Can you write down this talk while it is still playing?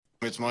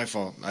It's my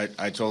fault.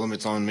 I told him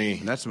it's on me.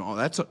 And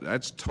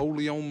that's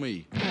totally on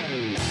me.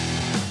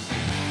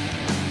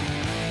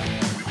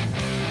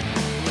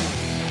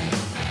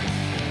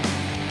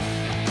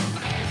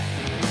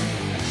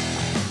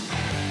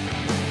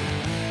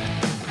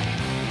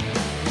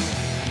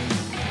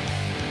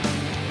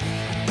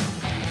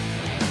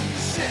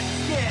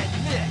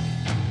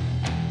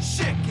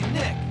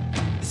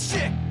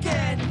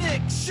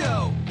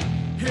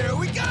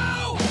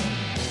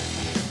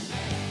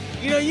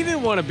 You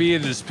didn't want to be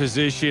in this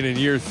position in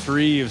year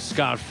 3 of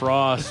Scott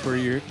Frost where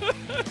you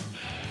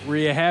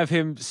have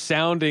him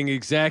sounding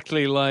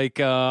exactly like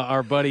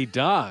our buddy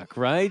Doc,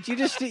 right? You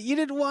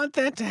didn't want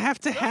that to have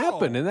to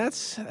happen, and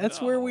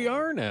that's where we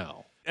are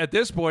now. At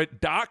this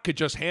point, Doc could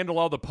just handle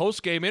all the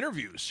post-game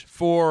interviews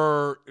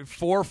for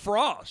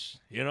Frost.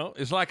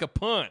 It's like a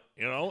punt.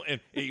 And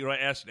I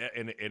asked,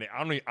 and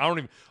I don't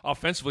even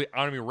offensively,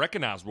 I don't even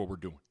recognize what we're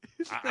doing.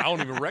 I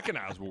don't even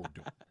recognize what we're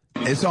doing.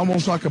 It's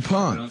almost like a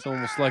punt. It's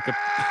almost like a.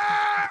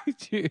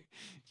 Do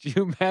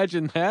you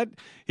imagine that?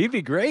 He'd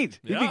be great.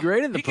 He'd be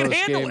great in the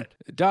post game.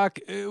 Doc,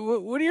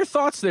 what are your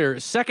thoughts there?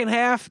 Second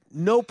half,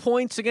 no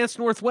points against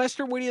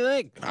Northwestern. What do you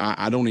think?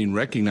 I don't even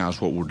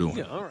recognize what we're doing.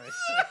 Yeah, all right,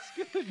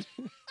 that's good.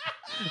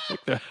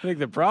 I think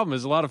the problem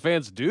is a lot of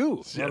fans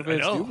do.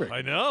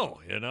 I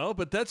know,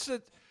 but that's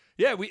it.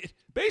 Yeah, we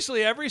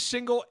basically every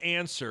single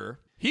answer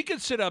he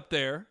could sit up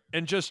there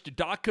and just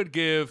Doc could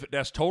give.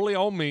 That's totally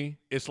on me.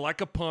 It's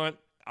like a punt.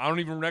 I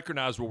don't even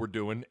recognize what we're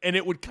doing, and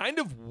it would kind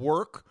of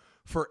work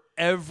for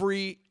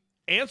every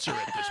answer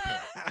at this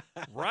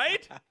point,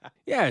 right?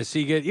 Yeah, so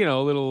you get a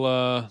little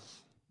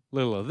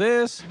of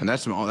this, and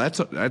that's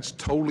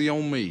totally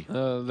on me.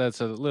 That's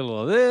a little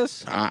of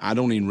this. I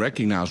don't even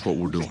recognize what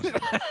we're doing.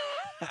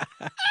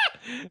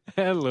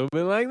 And a little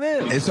bit like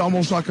this. It's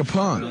almost like a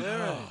punt.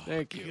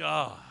 Thank you.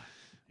 God.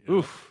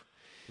 Oof.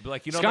 It'd be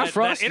like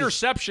that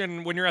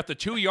interception when you're at the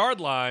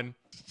 2-yard line.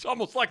 It's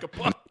almost like a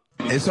punt.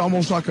 It's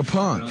almost like a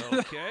punt.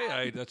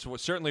 Okay, that's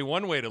certainly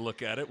one way to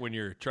look at it when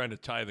you're trying to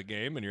tie the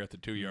game and you're at the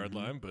 2-yard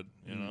line. But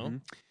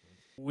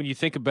when you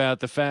think about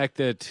the fact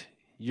that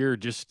your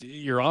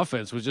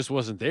offense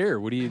wasn't there,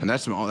 what do you? And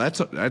that's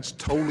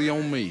totally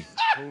on me.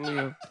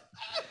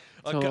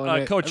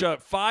 Coach,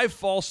 5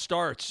 false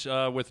starts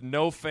with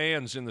no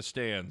fans in the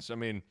stands. I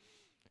mean,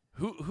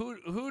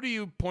 who do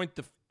you point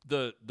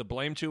the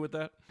blame to with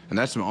that? And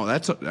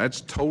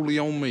that's totally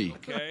on me.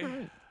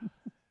 Okay.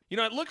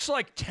 It looks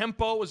like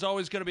tempo is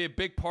always going to be a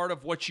big part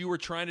of what you were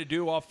trying to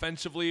do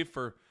offensively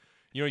for,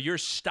 your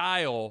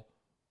style.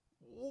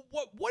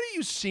 What are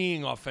you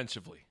seeing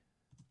offensively?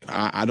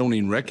 I don't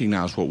even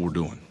recognize what we're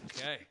doing.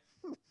 Okay.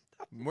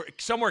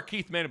 Somewhere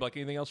Keith Mann would be like,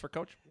 anything else for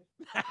Coach?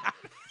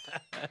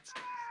 That's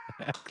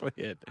exactly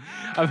it.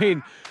 I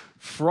mean,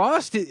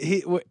 Frost,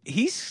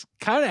 he's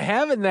kind of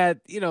having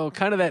that,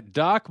 kind of that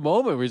Doc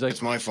moment where he's like,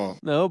 it's my fault.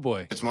 No,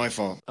 boy. It's my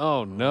fault.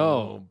 Oh,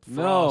 no.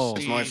 No.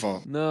 It's my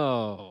fault.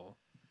 No.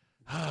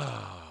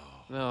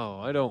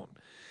 No, I don't.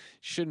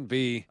 Shouldn't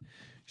be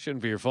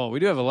your fault. We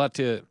do have a lot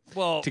to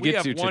get to we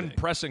have one today.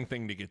 pressing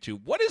thing to get to.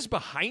 What is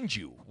behind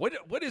you?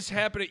 What is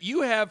happening?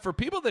 You have, for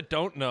people that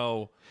don't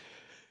know,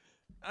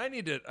 I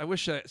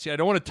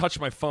don't want to touch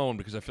my phone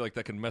because I feel like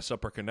that can mess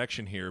up our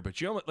connection here.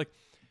 But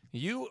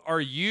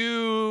are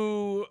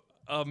you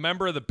a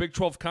member of the Big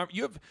 12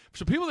 Conference?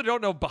 So people that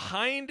don't know,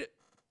 behind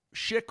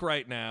Schick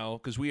right now,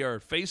 because we are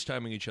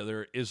FaceTiming each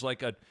other, is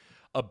like a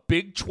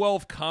Big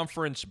 12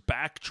 conference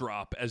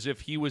backdrop as if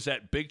he was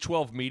at Big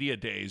 12 Media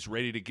Days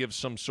ready to give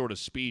some sort of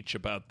speech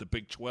about the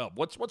Big 12.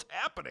 What's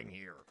happening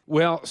here?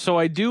 Well, so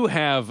I do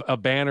have a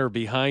banner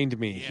behind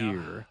me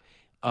here.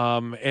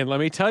 And let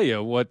me tell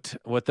you what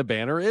the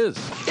banner is.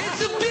 It's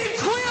the Big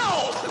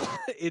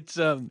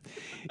 12!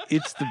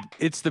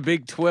 It's the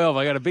Big 12.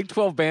 I got a Big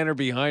 12 banner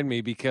behind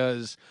me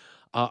because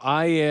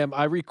I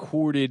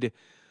recorded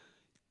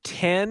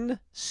 10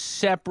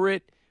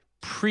 separate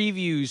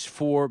previews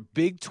for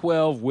Big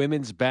 12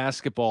 women's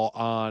basketball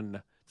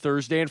on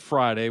Thursday and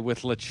Friday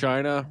with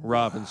LaChina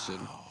Robinson.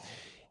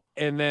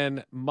 And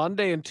then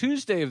Monday and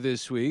Tuesday of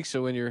this week,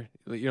 so when you're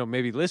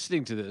maybe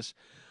listening to this,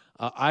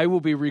 I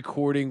will be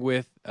recording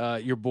with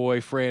your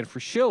boy Fran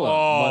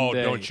Fraschilla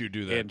Monday don't you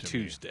do that and to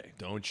Tuesday. Me.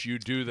 Don't you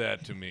do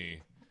that to me.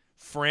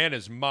 Fran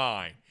is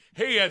mine.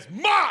 He is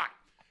mine.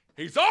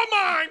 He's all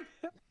mine.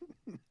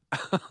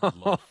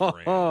 Love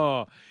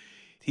Fran.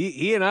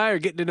 He and I are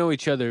getting to know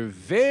each other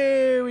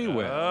very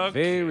well.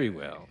 Okay. Very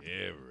well.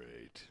 Yeah,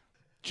 right.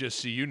 Just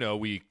so you know,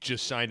 we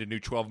just signed a new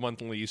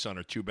 12-month lease on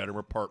our 2-bedroom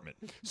apartment.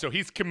 So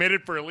he's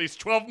committed for at least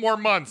 12 more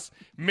months,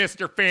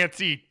 Mr.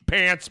 Fancy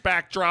Pants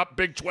Backdrop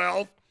Big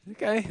 12.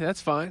 Okay,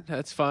 that's fine.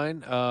 That's fine.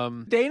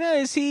 Dana,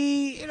 is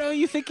he,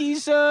 you think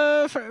he's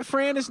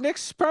Fran is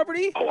Nick's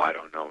property? Oh, I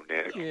don't know,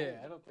 Nick. Yeah,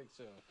 I don't think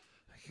so.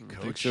 I Coach.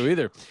 don't think so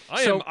either.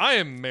 I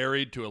am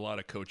married to a lot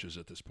of coaches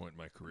at this point in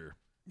my career.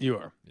 You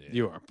are. Yeah.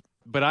 You are.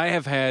 But I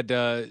have had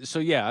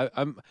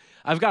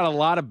I've got a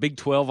lot of Big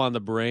 12 on the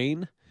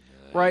brain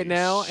right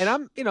now,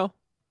 and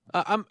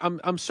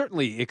I'm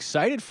certainly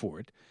excited for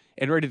it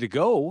and ready to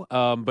go.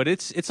 But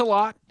it's a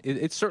lot.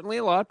 It's certainly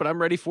a lot, but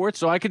I'm ready for it.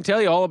 So I can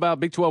tell you all about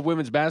Big 12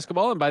 women's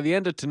basketball, and by the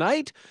end of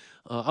tonight,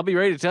 I'll be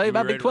ready to tell you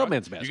about Big 12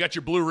 men's basketball. You got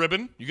your blue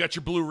ribbon? You got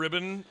your blue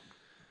ribbon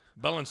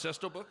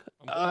baloncesto book?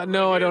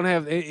 No, I don't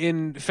have.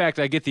 In fact,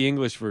 I get the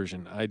English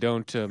version. I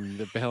don't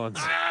the balance.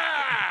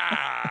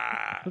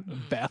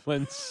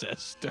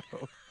 Baloncesto.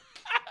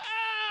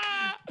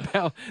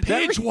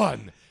 Page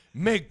 1.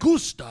 Me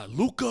gusta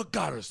Luca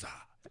Garza.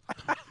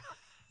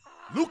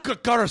 Luca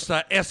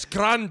Garza es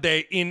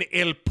grande en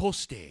el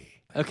poste.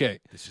 Okay,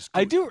 This is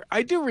I good.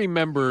 do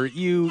remember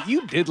you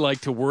did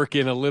like to work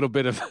in a little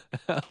bit of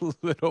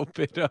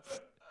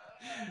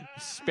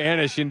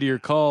Spanish into your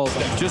calls.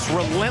 Just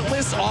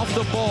relentless off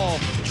the ball,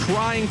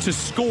 trying to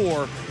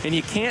score, and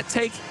you can't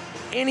take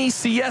any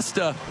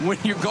siesta when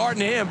you're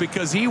guarding him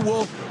because he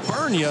will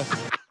burn you.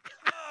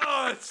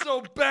 Oh, it's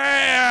so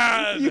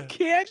bad. You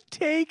can't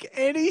take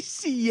any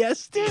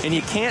siesta. And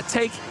you can't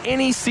take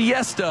any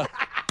siesta.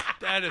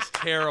 That is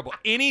terrible.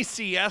 Any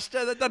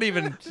siesta? That doesn't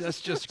even. That's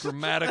just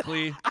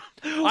grammatically.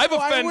 I've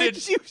offended.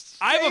 would you say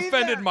I've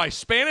offended that? my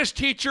Spanish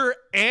teacher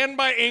and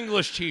my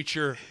English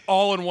teacher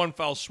all in one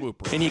foul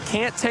swoop. And you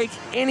can't take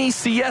any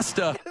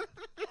siesta.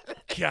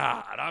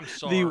 God, I'm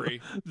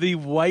sorry. The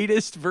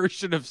whitest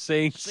version of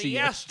saying siesta.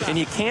 Siesta. And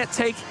you can't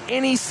take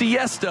any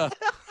siesta.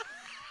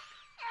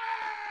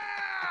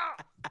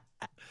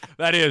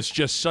 That is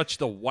just such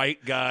the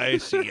white guy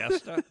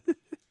siesta.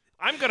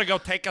 I'm gonna go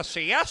take a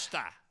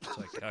siesta. It's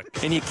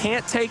like, And you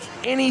can't take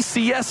any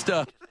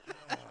siesta.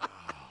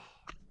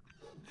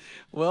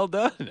 Well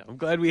done. I'm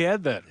glad we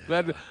had that.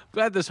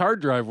 Glad this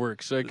hard drive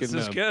works. So I can. this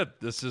is good.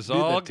 This is that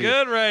all to you.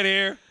 good right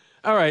here.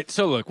 All right.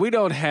 So look, we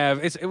don't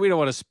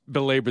want to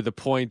belabor the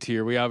point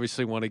here. We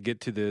obviously want to get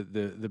to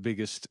the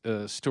biggest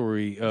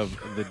story of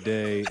the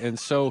day, and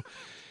so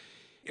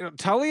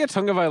Talia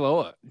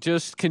Tagovailoa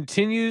just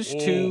continues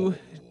to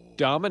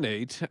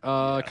dominate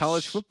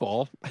college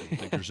football. I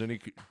don't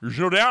think there's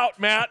no doubt,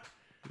 Matt.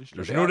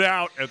 There's no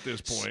doubt at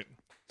this point.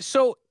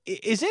 So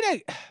is it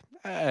a?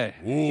 I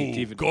hate to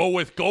even- Go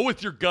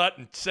with your gut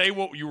and say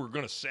what you were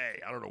going to say.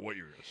 I don't know what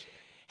you were going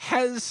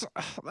to say.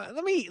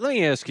 Let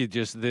me ask you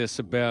just this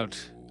about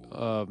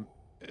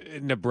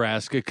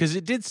Nebraska, because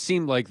it did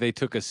seem like they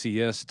took a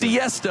siesta.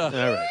 Siesta.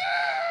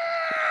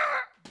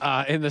 All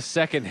right. In the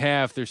second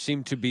half, there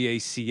seemed to be a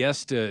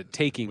siesta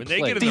taking When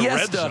place. they get in the red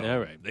Siesta. zone, All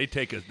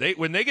right.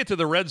 when they get to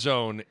the red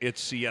zone,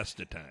 it's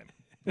siesta time.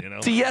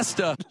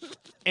 Siesta.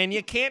 And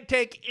you can't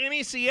take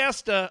any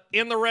siesta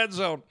in the red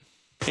zone.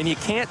 And you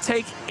can't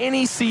take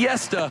any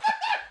siesta.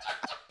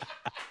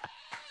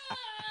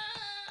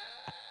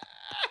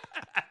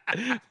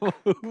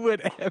 Who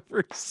would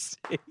ever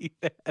say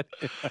that?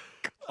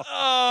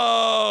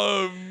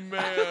 Oh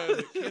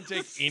man, can't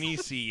take any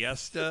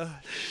siesta.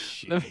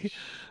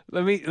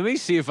 Let me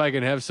see if I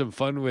can have some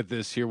fun with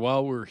this here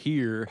while we're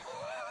here.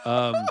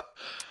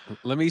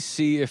 Let me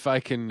see if I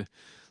can.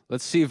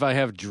 Let's see if I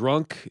have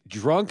drunk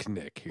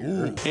Nick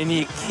here. And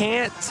you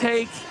can't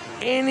take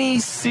any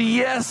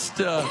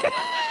siesta.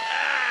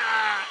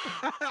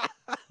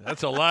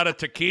 That's a lot of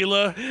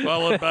tequila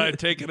followed by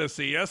taking a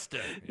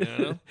siesta.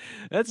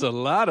 That's a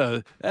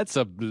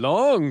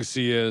long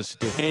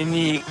siesta. And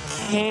you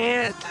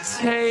can't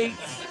take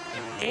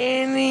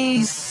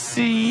any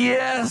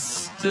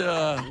siesta.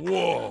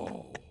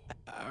 Whoa.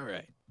 All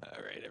right,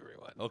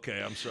 everyone.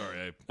 Okay, I'm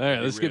sorry. All right,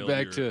 let's get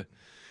back to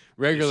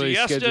regularly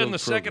siesta scheduled in the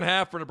second program.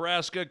 half for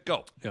Nebraska.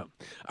 Go. Yeah.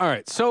 All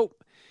right. So,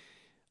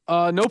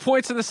 no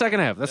points in the second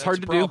half. That's hard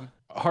a to problem. do.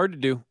 Hard to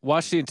do.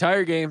 Watch the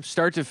entire game,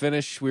 start to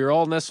finish. We were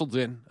all nestled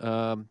in.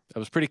 I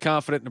was pretty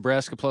confident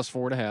Nebraska plus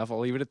 4.5. I'll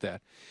leave it at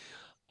that.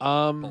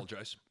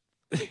 Apologize.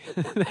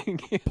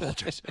 Thank you.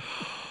 Apologize.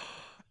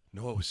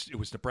 No, it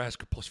was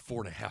Nebraska plus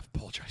 4.5.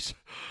 Apologize.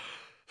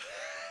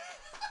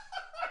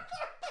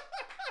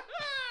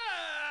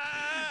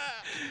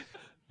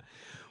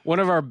 One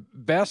of our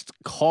best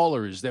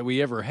callers that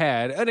we ever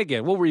had, and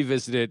again, we'll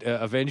revisit it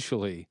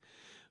eventually,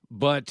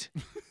 but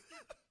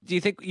do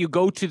you think you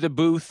go to the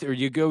booth or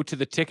you go to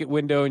the ticket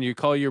window and you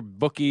call your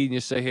bookie and you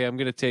say, hey, I'm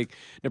going to take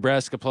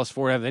Nebraska plus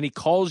 4.5, and then he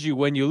calls you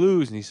when you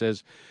lose and he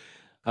says,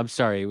 I'm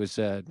sorry, it was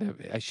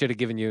I should have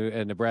given you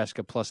a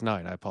Nebraska plus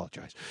 9. I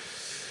apologize.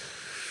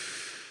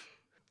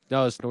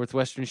 No, it's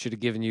Northwestern. Should have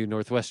given you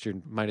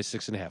Northwestern minus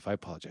 6.5. I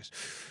apologize.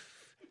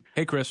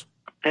 Hey, Chris.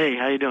 Hey,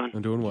 how you doing?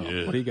 I'm doing well.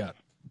 What do you got?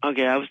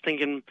 Okay, I was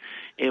thinking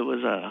it was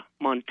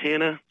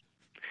Montana,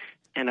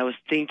 and I was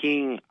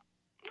thinking,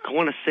 I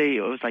want to say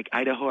it was like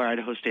Idaho or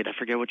Idaho State. I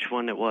forget which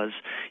one it was.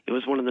 It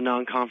was one of the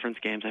non-conference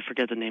games. I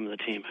forget the name of the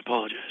team. I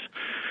apologize.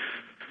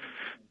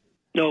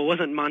 No, it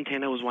wasn't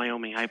Montana. It was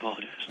Wyoming. I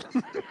apologize.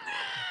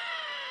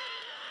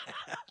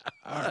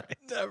 All right.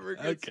 Never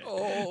gets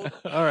old.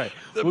 All right.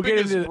 The We'll get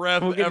biggest into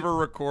breath we'll get- ever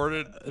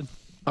recorded.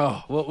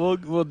 Oh,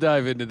 we'll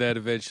dive into that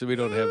eventually. We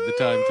don't have the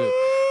time to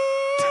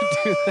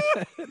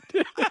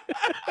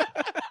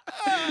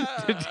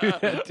do do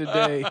that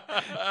today. One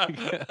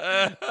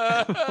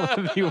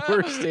of the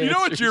worst answers. You know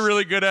what you're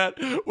really good at?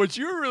 What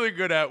you were really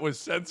good at was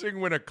sensing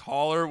when a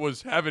caller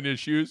was having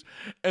issues.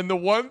 And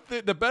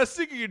the best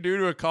thing you can do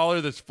to a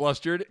caller that's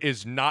flustered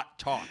is not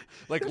talk.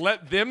 Like,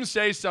 let them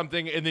say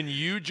something, and then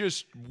you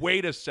just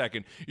wait a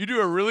second. You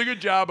do a really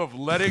good job of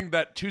letting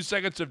that 2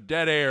 seconds of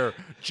dead air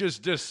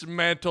just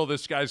dismantle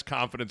this guy's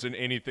confidence in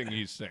anything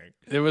he's saying.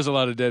 There was a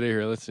lot of dead air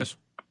here. Let's see.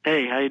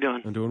 Hey, how you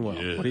doing? I'm doing well.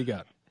 Yeah. What do you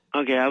got?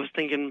 Okay, I was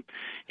thinking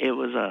it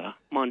was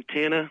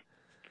Montana,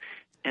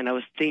 and I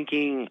was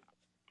thinking,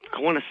 I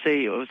want to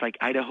say it was like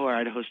Idaho or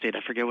Idaho State.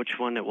 I forget which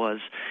one it was.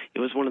 It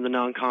was one of the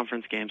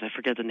non-conference games. I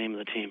forget the name of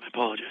the team. I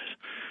apologize.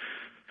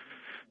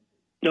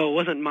 No, it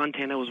wasn't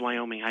Montana. It was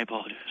Wyoming. I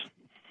apologize.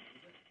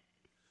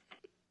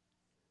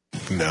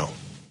 No.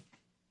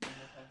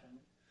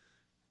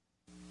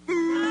 God,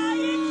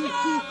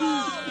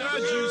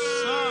 you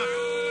suck.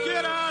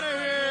 Get out of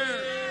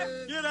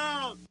here. Get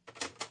out.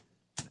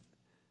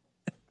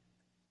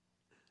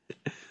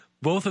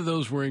 Both of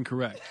those were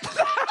incorrect.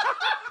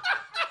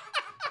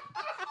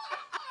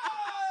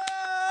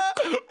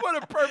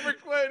 What a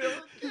perfect way to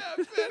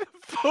recap it.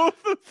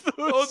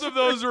 Both of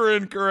those were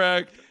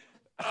incorrect.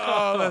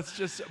 Oh, that's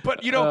just.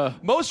 But,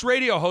 most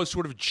radio hosts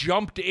would have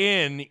jumped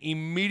in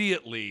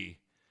immediately,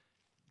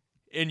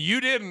 and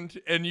you didn't,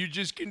 and you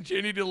just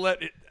continued to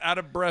let it out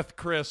of breath,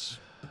 Chris.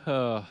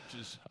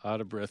 Just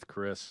out of breath,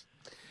 Chris.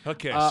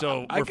 Okay,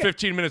 so we're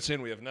 15 minutes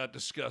in. We have not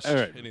discussed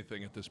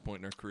anything at this point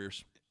in our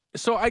careers.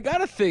 So I got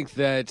to think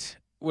that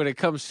when it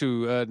comes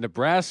to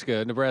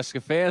Nebraska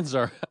fans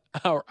are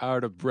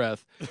out of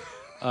breath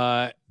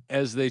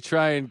as they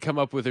try and come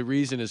up with a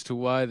reason as to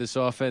why this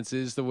offense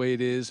is the way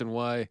it is and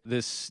why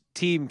this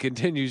team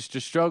continues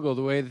to struggle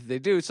the way that they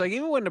do. It's like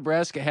even when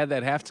Nebraska had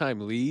that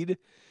halftime lead,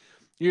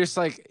 you're just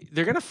like,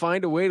 they're going to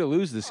find a way to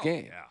lose this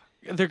game.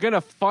 Yeah. They're going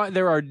to find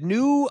there are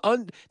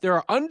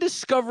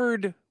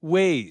undiscovered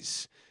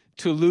ways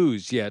to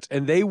lose yet,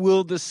 and they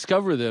will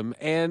discover them,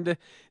 and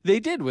they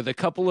did with a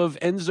couple of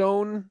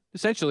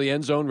essentially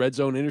end zone, red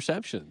zone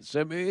interceptions.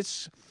 I mean,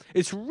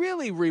 it's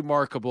really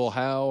remarkable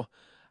how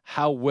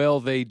well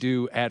they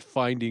do at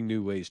finding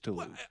new ways to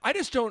lose. I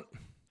just don't.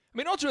 I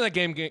mean, ultimately, that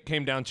game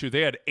came down to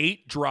they had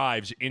 8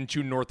 drives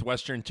into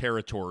Northwestern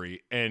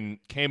territory and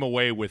came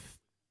away with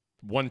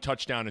 1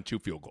 touchdown and 2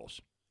 field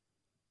goals.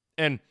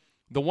 And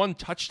the 1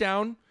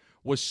 touchdown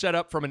was set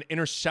up from an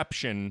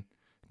interception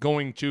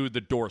going to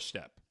the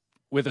doorstep.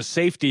 With a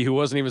safety who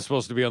wasn't even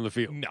supposed to be on the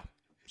field. No.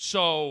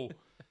 So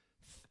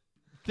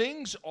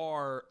things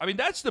are, I mean,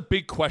 that's the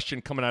big question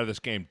coming out of this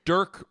game.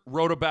 Dirk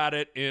wrote about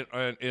it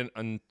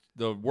in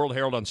the World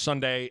Herald on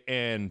Sunday,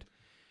 and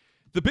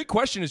the big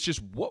question is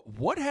just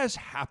what has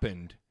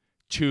happened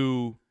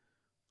to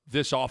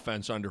this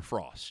offense under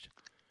Frost,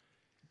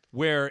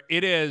 where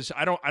it is,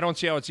 I don't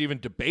see how it's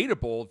even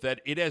debatable that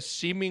it has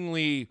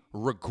seemingly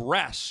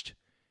regressed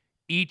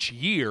each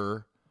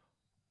year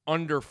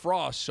under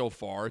Frost so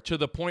far, to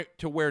the point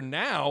to where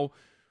now,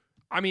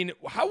 I mean,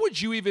 how would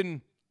you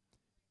even,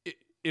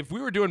 if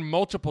we were doing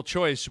multiple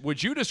choice,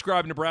 would you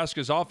describe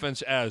Nebraska's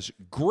offense as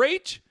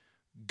great,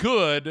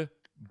 good,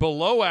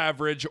 below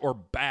average, or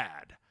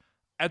bad?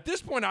 At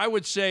this point, I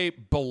would say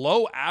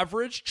below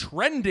average,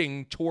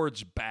 trending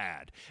towards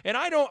bad. And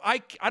I don't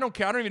care. I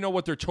don't even know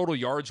what their total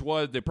yards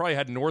was. They probably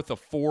had north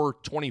of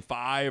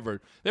 425, or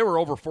they were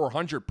over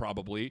 400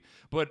 probably.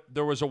 But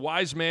there was a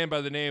wise man by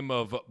the name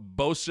of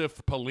Bosif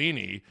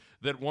Pelini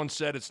that once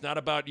said, "It's not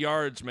about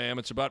yards, ma'am.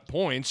 It's about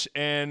points."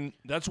 And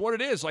that's what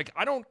it is. Like,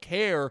 I don't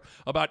care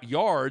about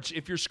yards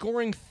if you're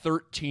scoring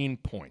 13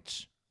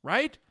 points,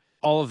 right?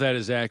 All of that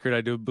is accurate.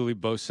 I do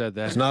believe Bo said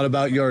that. It's not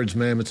about yards,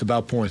 ma'am. It's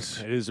about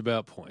points. It is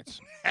about points.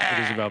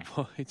 It is about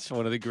points.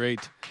 One of the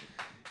great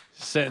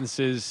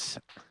sentences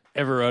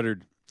ever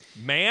uttered.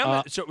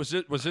 Ma'am? So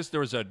there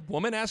was a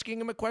woman asking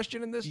him a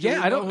question in this?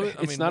 Yeah,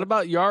 it's not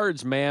about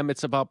yards, ma'am.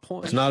 It's about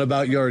points. It's not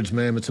about yards,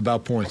 ma'am. It's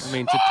about points. I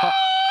mean,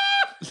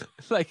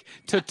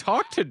 to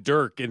talk to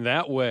Dirk in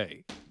that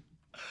way.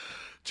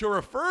 To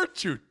refer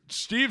to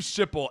Steve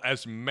Sipple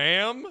as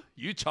ma'am,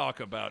 you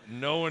talk about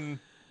knowing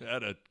how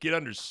to get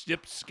under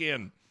Sip's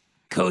skin.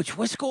 Coach,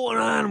 what's going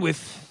on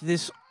with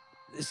this?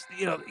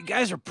 You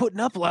guys are putting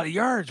up a lot of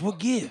yards. What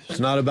gives? It's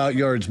not about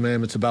yards,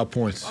 ma'am. It's about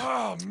points.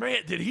 Oh,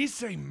 man. Did he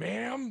say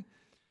ma'am?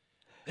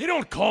 They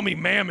don't call me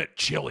ma'am at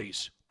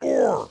Chili's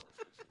or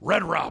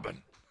Red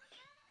Robin.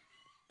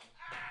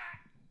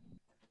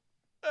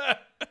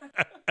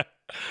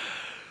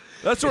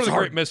 That's one of the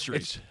great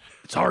mysteries.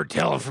 It's hard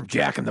telling from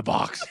Jack in the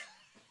Box.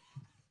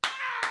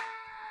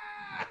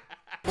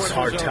 It's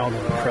hard telling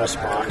in the press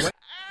box.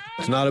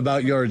 It's not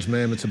about yards,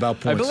 ma'am. It's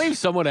about points. I believe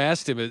someone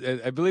asked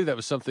him, I believe that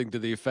was something to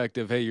the effect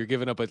of, hey, you're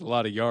giving up a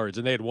lot of yards,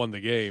 and they had won the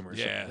game or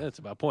something. That's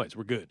about points.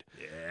 We're good.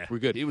 Yeah. We're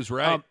good. He was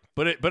right.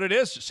 But it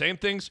is. Same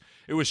things.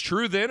 It was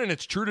true then, and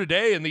it's true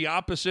today, and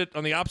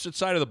on the opposite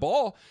side of the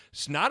ball.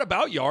 It's not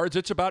about yards.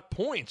 It's about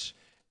points.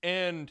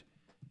 And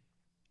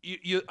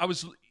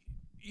this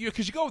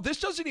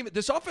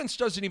offense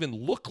doesn't even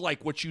look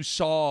like what you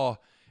saw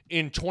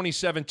in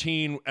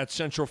 2017 at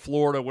Central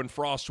Florida when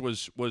Frost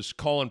was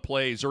calling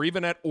plays, or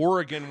even at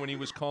Oregon when he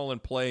was calling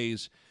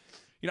plays.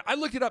 I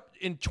looked it up.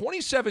 In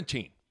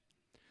 2017,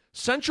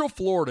 Central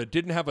Florida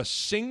didn't have a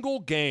single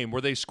game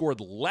where they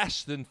scored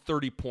less than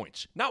 30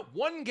 points. Not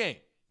one game.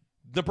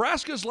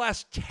 Nebraska's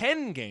last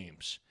 10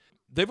 games,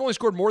 they've only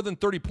scored more than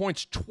 30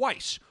 points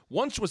twice.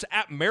 Once was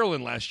at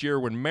Maryland last year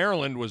when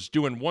Maryland was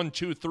doing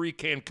 1-2-3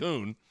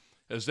 Cancun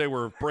as they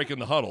were breaking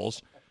the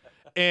huddles.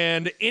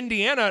 And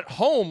Indiana at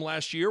home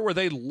last year where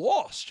they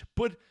lost.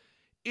 But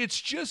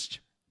it's just,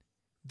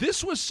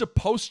 this was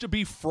supposed to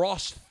be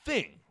Frost's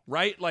thing,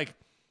 right? Like,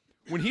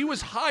 when he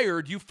was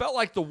hired, you felt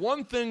like the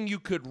one thing you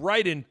could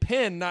write in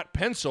pen, not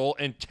pencil,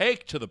 and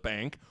take to the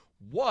bank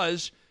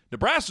was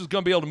Nebraska was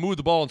going to be able to move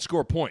the ball and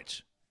score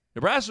points.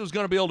 Nebraska was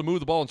going to be able to move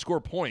the ball and score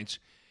points.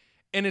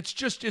 And it's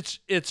just,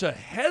 it's a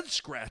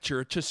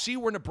head-scratcher to see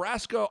where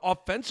Nebraska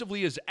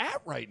offensively is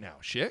at right now,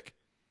 Schick.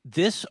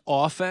 This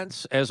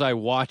offense, as I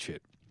watch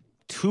it,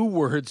 2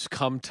 words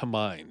come to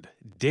mind: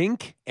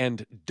 dink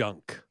and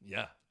dunk.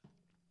 Yeah.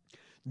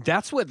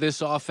 That's what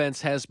this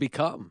offense has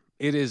become.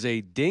 It is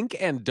a dink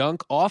and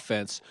dunk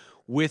offense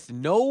with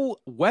no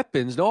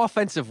weapons, no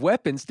offensive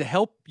weapons to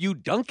help you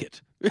dunk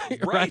it.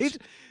 Right?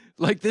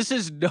 Like,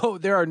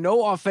 there are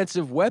no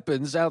offensive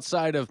weapons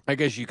outside of, I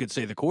guess you could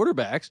say, the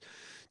quarterbacks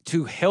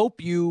to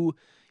help you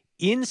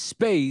in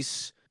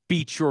space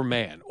beat your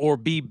man or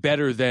be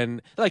better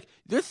than, like,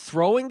 they're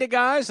throwing to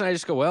guys and I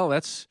just go, well,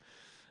 there's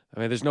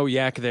no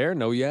yak there,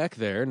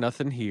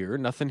 nothing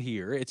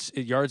here. It's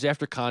yards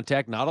after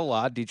contact, not a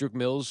lot. Dedrick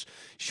Mills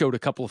showed a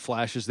couple of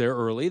flashes there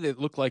early that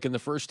looked like in the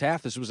first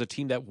half this was a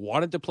team that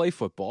wanted to play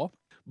football.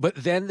 But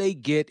then they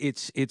get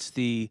it's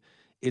the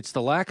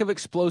lack of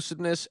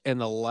explosiveness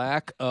and the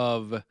lack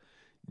of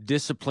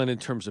discipline in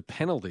terms of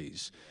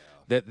penalties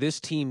that this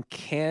team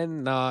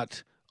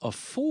cannot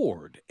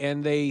afford.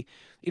 And they,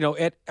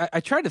 I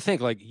tried to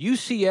think, like,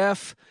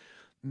 UCF,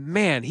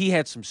 man, he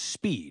had some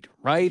speed,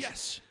 right?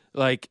 Yes.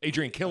 Like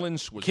Adrian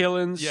Killins.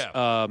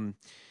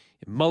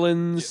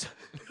 Mullins.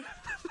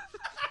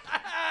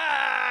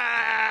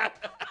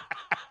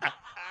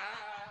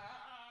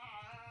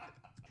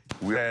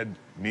 We had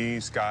me,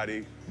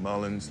 Scotty,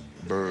 Mullins,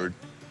 Bird,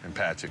 and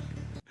Patrick.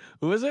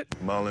 Who is it?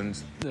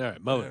 Mullins. All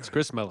right, Mullins.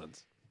 Chris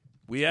Mullins.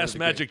 We asked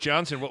Magic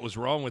Johnson what was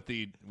wrong with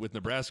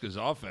Nebraska's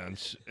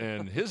offense,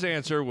 and his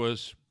answer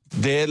was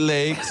Dead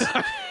legs.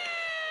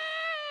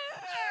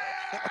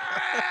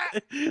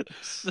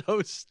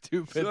 So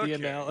stupid, the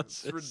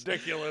analysis. It's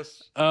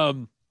ridiculous.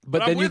 But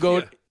then you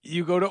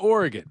go to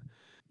Oregon.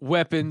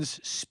 Weapons,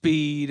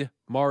 speed,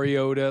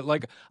 Mariota.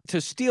 Like,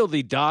 to steal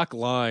the Doc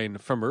line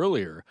from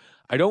earlier,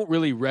 I don't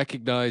really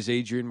recognize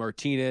Adrian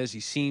Martinez. He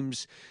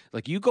seems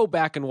like, you go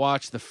back and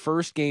watch the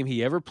first game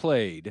he ever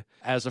played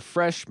as a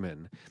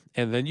freshman,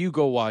 and then you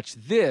go watch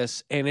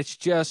this, and it's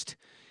just,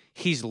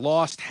 he's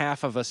lost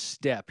half of a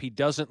step. He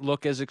doesn't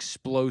look as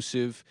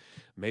explosive.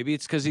 Maybe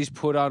it's because he's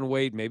put on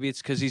weight. Maybe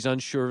it's because he's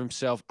unsure of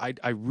himself.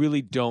 I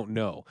really don't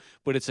know.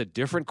 But it's a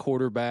different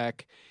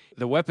quarterback.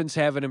 The weapons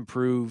haven't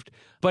improved.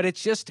 But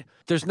it's just,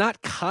 there's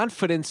not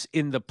confidence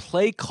in the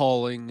play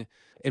calling.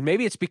 And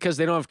maybe it's because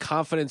they don't have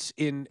confidence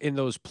in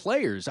those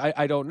players.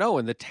 I don't know,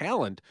 in the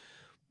talent.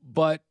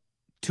 But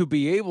to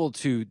be able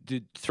to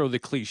throw the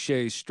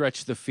cliche,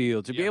 stretch the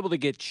field, to be able to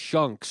get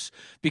chunks.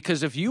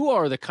 Because if you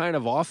are the kind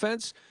of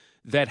offense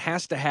that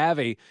has to have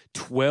a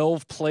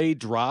 12-play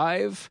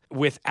drive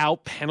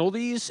without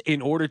penalties in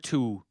order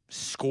to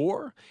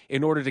score,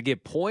 in order to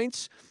get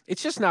points,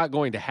 it's just not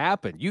going to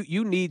happen.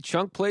 You need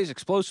chunk plays,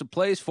 explosive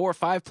plays, 4 or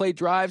 5-play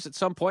drives at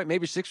some point,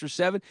 maybe 6 or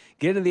 7,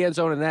 get in the end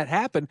zone and that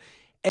happen.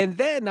 And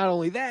then not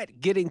only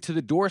that, getting to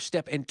the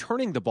doorstep and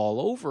turning the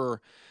ball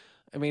over.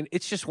 I mean,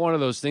 it's just one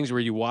of those things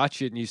where you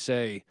watch it and you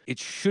say, it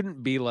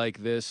shouldn't be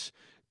like this.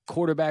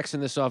 Quarterbacks in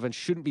this offense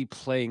shouldn't be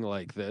playing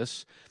like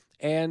this.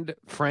 And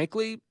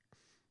frankly,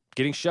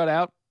 getting shut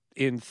out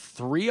in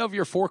 3 of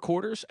your 4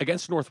 quarters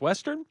against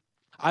Northwestern,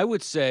 I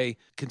would say,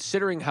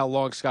 considering how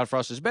long Scott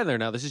Frost has been there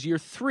now, this is year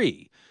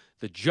 3.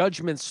 The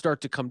judgments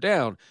start to come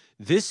down.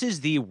 This is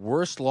the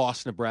worst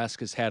loss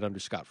Nebraska's had under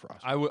Scott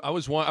Frost. I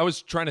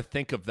was trying to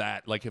think of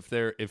that, like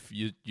if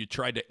you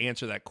tried to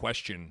answer that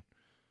question.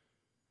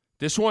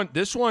 This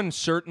one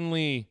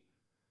certainly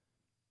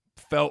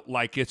felt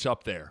like it's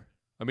up there.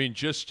 I mean,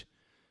 just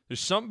there's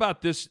something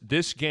about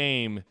this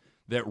game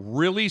that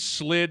really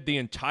slid the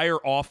entire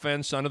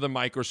offense under the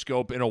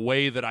microscope in a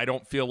way that I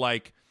don't feel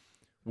like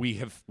we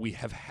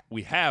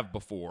have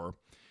before.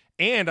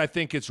 And I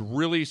think it's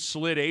really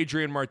slid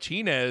Adrian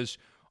Martinez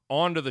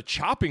onto the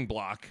chopping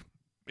block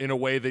in a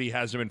way that he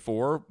hasn't been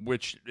before,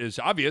 which is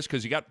obvious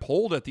because he got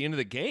pulled at the end of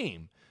the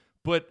game.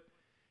 But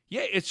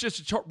yeah, it's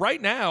just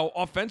right now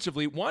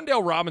offensively,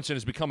 Wan'Dale Robinson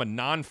has become a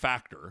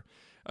non-factor.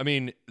 I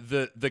mean,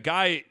 the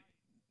guy.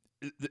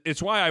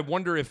 It's why I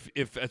wonder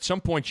if at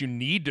some point you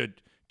need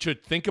to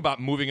think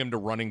about moving him to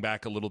running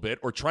back a little bit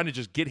or trying to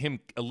just get him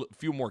a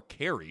few more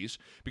carries,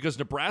 because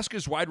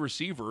Nebraska's wide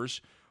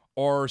receivers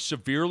are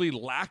severely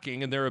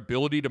lacking in their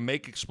ability to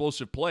make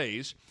explosive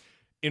plays.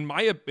 in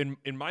my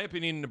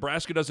opinion,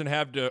 Nebraska doesn't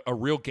have a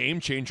real game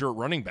changer at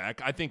running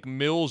back. I think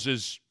Mills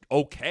is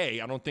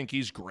okay. I don't think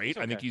he's great.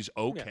 I think he's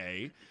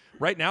okay. Yeah.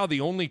 Right now,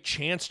 the only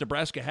chance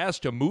Nebraska has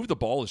to move the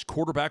ball is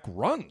quarterback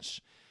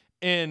runs.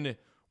 And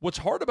what's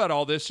hard about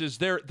all this is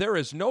there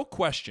is no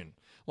question.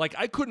 Like,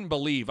 I couldn't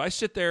believe. I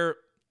sit there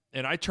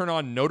and I turn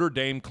on Notre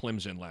Dame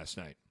Clemson last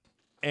night,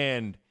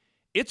 and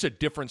it's a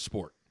different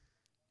sport.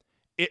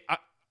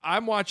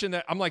 I'm watching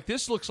that. I'm like,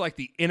 this looks like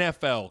the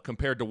NFL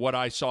compared to what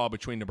I saw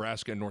between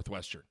Nebraska and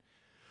Northwestern.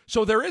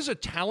 So there is a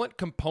talent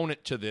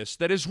component to this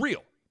that is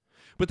real.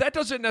 But that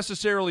doesn't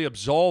necessarily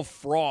absolve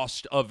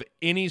Frost of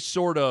any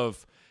sort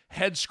of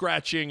head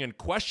scratching and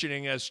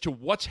questioning as to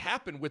what's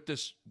happened with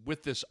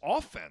this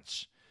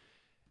offense.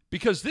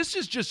 Because this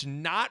is just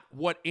not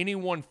what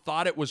anyone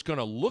thought it was going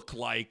to look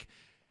like,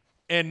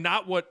 and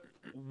not what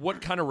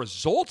kind of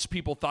results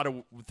people thought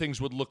things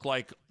would look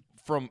like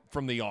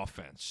from the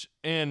offense.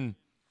 And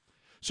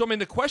so, I mean,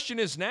 the question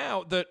is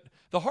now that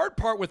the hard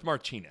part with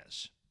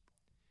Martinez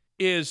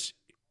is,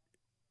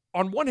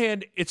 on one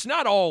hand, it's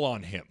not all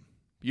on him.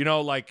 You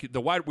know, like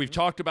the wide we've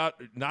talked about,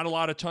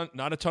 not a ton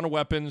of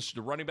weapons.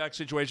 The running back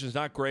situation is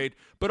not great,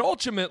 but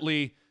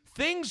ultimately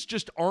things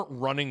just aren't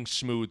running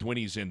smooth when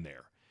he's in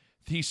there.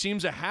 He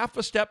seems a half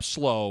a step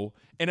slow,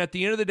 and at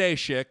the end of the day,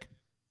 Schick,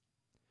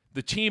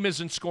 the team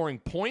isn't scoring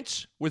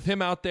points with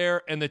him out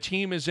there, and the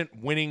team isn't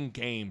winning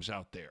games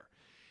out there.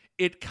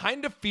 It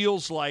kind of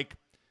feels like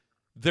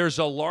there's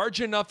a large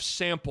enough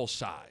sample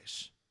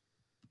size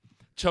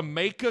to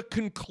make a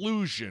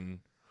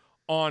conclusion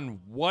on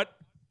what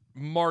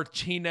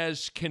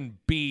Martinez can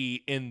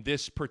be in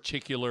this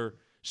particular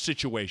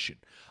situation.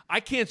 I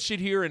can't sit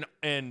here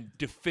and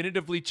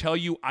definitively tell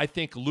you I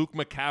think Luke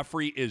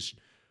McCaffrey is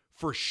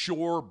for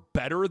sure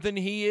better than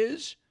he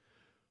is.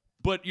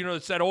 But, you know,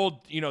 it's that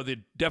old, you know, the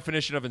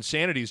definition of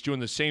insanity is doing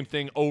the same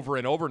thing over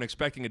and over and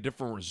expecting a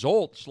different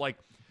result. Like,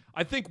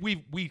 I think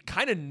we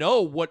kind of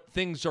know what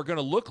things are going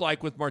to look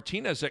like with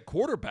Martinez at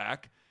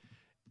quarterback.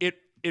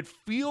 It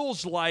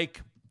feels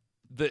like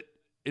that.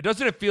 It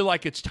doesn't feel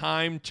like it's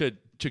time to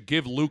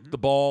give Luke the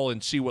ball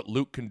and see what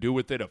Luke can do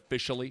with it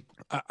officially.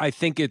 I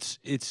think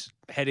it's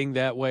heading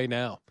that way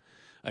now.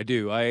 I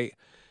do. I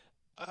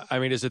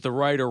mean, is it the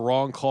right or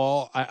wrong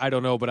call? I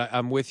don't know, but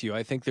I'm with you.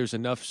 I think there's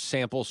enough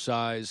sample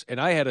size. And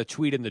I had a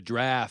tweet in the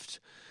draft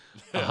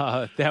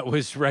that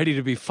was ready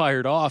to be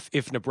fired off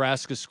if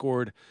Nebraska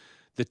scored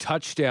the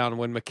touchdown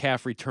when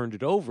McCaffrey turned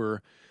it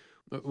over,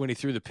 when he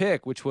threw the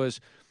pick, which was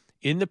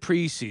in the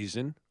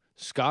preseason,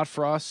 Scott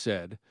Frost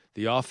said,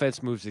 the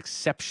offense moves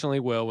exceptionally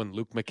well when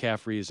Luke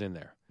McCaffrey is in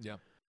there. Yeah.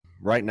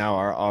 Right now,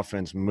 our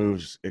offense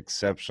moves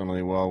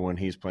exceptionally well when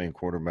he's playing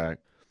quarterback.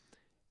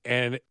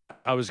 And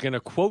I was going to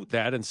quote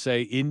that and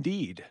say,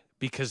 indeed,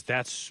 because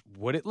that's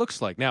what it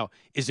looks like. Now,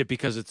 is it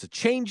because it's a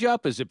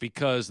changeup? Is it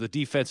because the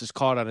defense is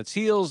caught on its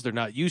heels? They're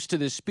not used to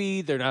this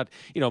speed. They're not,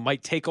 it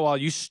might take a while.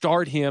 You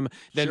start him,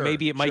 then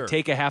maybe it might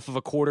take a half of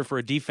a quarter for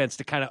a defense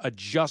to kind of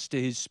adjust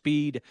to his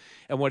speed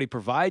and what he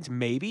provides,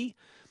 maybe.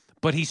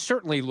 But he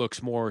certainly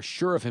looks more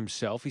sure of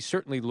himself. He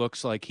certainly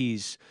looks like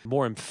he's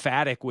more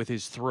emphatic with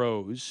his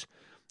throws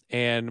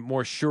and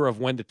more sure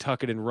of when to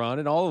tuck it and run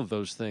and all of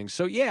those things.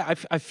 So, yeah,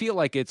 I feel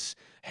like it's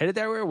headed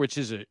that way, which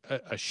is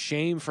a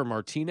shame for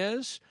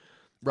Martinez.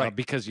 Right.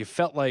 Because you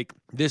felt like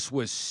this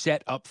was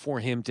set up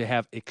for him to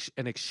have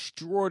an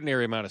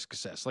extraordinary amount of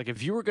success. Like,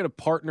 if you were going to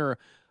partner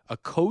a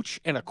coach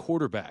and a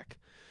quarterback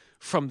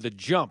from the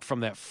jump,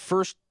 from that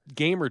first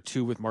game or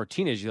two with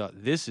Martinez, you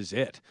thought, this is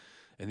it.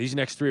 And these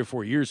next 3 or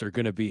 4 years are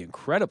going to be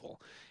incredible.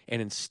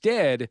 And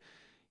instead,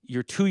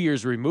 you're 2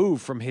 years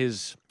removed from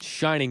his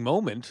shining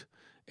moment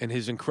and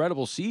his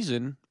incredible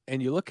season,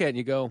 and you look at it and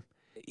you go,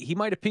 he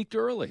might have peaked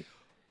early.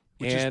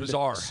 Which is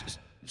bizarre.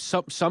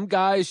 Some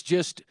guys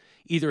just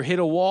either hit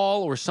a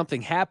wall or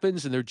something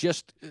happens, and they're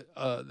just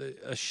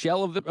a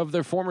shell of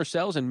their former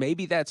selves, and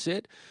maybe that's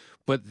it.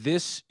 But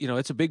this,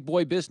 it's a big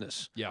boy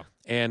business. Yeah.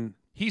 And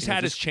he's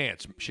had his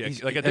chance,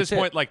 Schick. Like, at this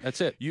point, like, that's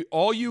it.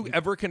 All you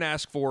ever can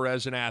ask for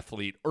as an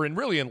athlete, or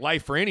really in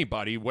life for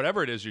anybody,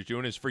 whatever it is you're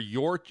doing, is for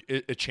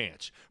a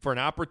chance, for an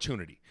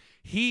opportunity.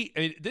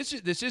 This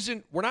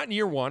isn't. We're not in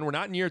year 1. We're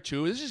not in year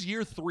 2. This is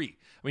year 3.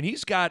 I mean,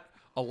 he's got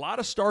a lot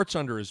of starts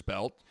under his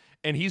belt,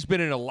 and he's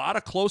been in a lot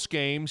of close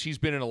games. He's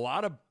been in a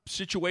lot of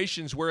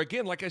situations where,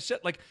 again, like I said,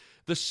 like,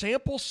 the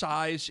sample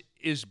size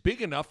is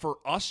big enough for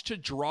us to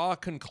draw a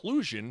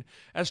conclusion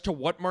as to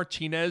what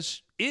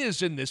Martinez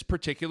is in this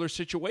particular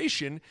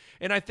situation.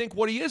 And I think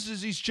what he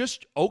is he's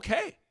just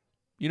okay.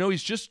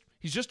 He's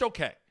just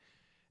okay.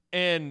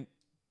 And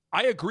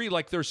I agree.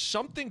 Like, there's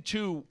something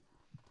to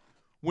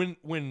when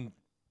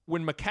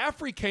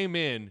McCaffrey came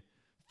in,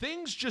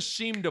 things just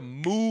seem to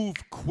move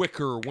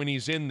quicker when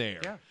he's in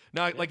there. Yeah.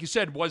 Now, like you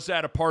said, was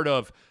that a part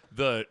of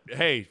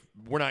hey,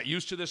 we're not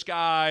used to this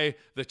guy,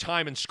 the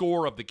time and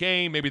score of the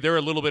game? Maybe they're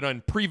a little bit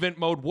on prevent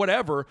mode,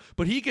 whatever.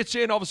 But he gets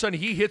in, all of a sudden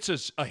he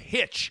hits a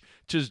hitch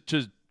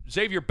to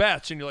Xavier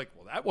Betts, and you're like,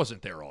 well, that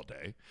wasn't there all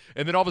day.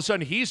 And then all of a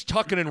sudden he's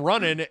tucking and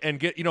running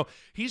and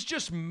he's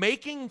just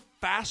making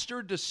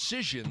faster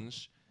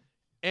decisions.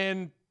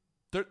 And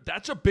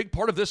that's a big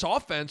part of this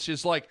offense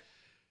is like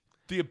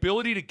the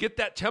ability to get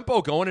that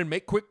tempo going and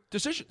make quick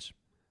decisions.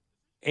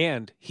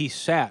 And he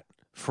sat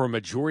for a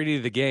majority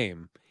of the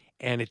game,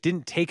 and it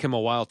didn't take him a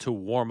while to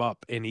warm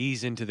up and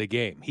ease into the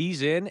game.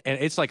 He's in, and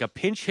it's like a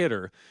pinch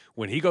hitter.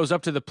 When he goes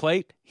up to the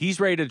plate, he's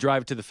ready to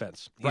drive to the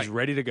fence. He's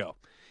ready to go.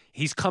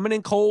 He's coming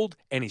in cold,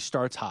 and he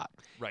starts hot.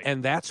 Right.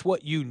 And that's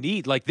what you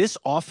need. Like this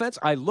offense,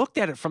 I looked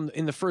at it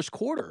in the first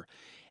quarter,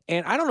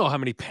 and I don't know how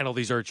many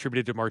penalties are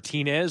attributed to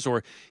Martinez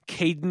or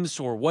cadence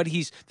or what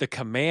the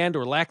command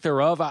or lack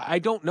thereof. I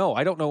don't know.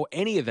 I don't know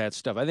any of that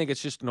stuff. I think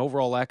it's just an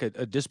overall lack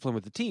of discipline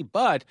with the team.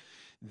 But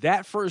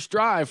that first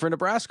drive for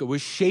Nebraska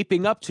was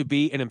shaping up to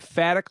be an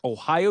emphatic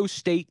Ohio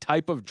State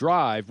type of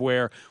drive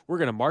where we're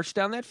going to march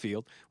down that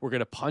field, we're going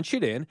to punch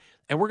it in,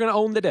 and we're going to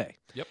own the day.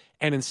 Yep.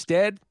 And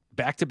instead,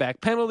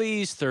 back-to-back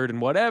penalties, third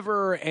and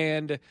whatever,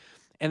 and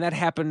that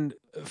happened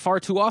far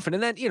too often.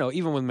 And then,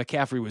 even when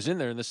McCaffrey was in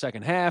there in the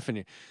second half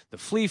and the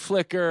flea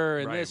flicker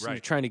and and you're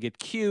trying to get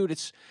cute,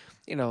 it's,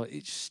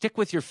 stick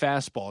with your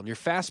fastball. And your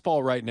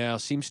fastball right now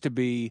seems to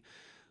be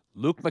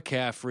Luke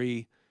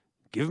McCaffrey,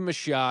 give him a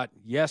shot.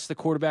 Yes, the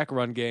quarterback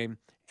run game.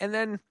 And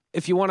then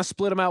if you want to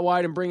split him out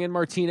wide and bring in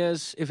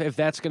Martinez, if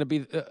that's going to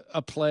be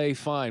a play,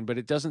 fine. But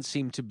it doesn't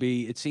seem to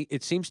be.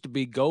 It seems to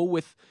be go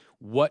with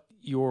what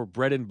your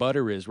bread and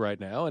butter is right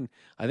now. And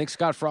I think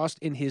Scott Frost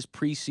in his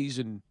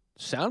preseason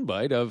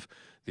soundbite of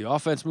the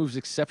offense moves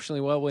exceptionally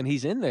well when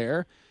he's in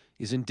there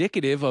is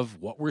indicative of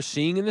what we're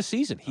seeing in the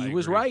season. He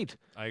was right.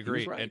 I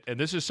agree. Right. And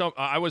this is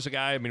I was a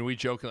guy, we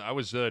joke, I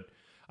was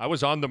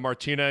on the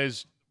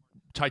Martinez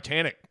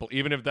Titanic.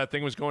 Even if that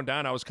thing was going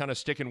down, I was kind of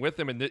sticking with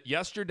him. And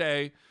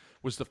yesterday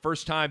was the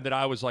first time that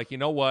I was like, you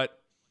know what?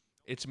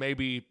 It's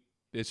maybe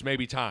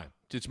time.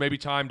 It's maybe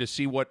time to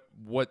see what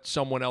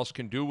someone else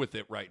can do with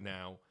it right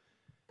now.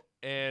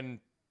 And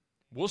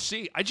we'll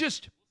see.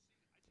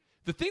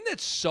 The thing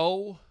that's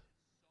so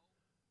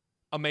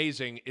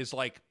amazing is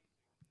like,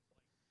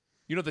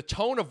 the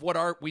tone of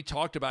what we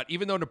talked about,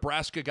 even though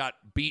Nebraska got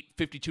beat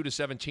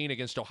 52-17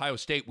 against Ohio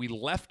State, we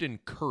left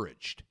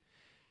encouraged.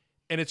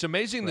 And it's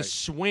amazing the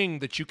swing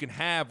that you can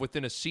have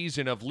within a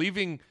season of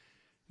leaving.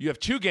 You have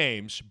two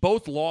games,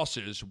 both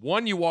losses.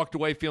 One you walked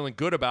away feeling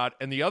good about,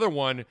 and the other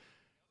one,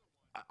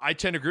 I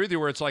tend to agree with you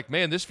where it's like,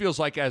 man, this feels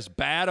like as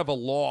bad of a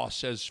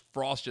loss as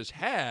Frost has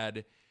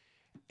had.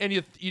 And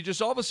you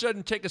just all of a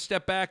sudden take a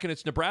step back, and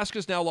it's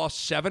Nebraska's now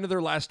lost 7 of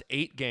their last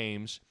 8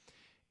 games.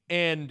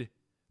 And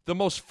the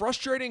most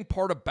frustrating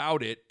part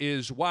about it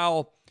is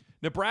while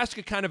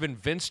Nebraska kind of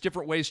invents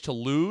different ways to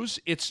lose,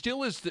 it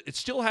still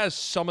has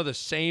some of the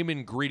same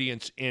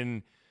ingredients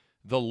in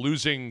the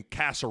losing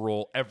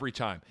casserole every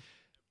time.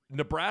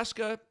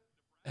 Nebraska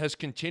has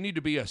continued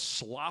to be a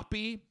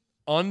sloppy,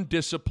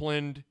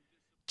 undisciplined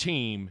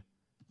team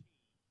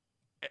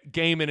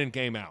game in and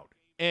game out.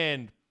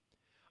 And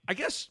I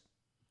guess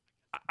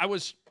I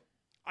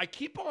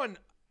keep on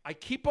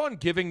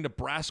giving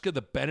Nebraska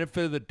the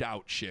benefit of the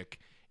doubt, Schick,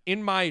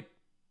 and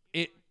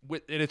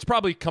it's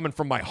probably coming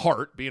from my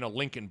heart, being a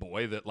Lincoln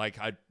boy, that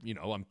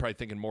I'm probably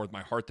thinking more with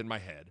my heart than my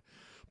head.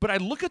 But I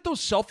look at those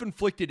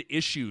self-inflicted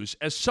issues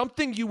as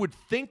something you would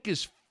think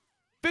is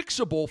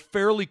fixable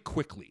fairly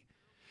quickly.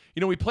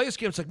 We play this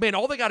game, it's like, man,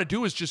 all they got to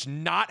do is just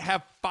not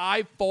have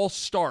 5 false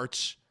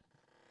starts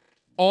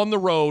on the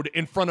road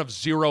in front of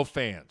 0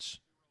 fans.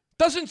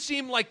 Doesn't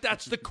seem like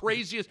that's the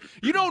craziest.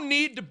 You don't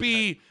need to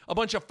be a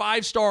bunch of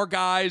 5-star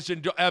guys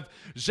and have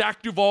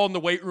Zach Duvall in the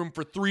weight room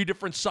for 3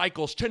 different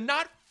cycles to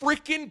not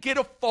freaking get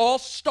a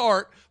false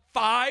start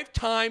 5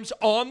 times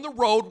on the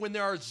road when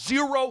there are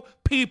 0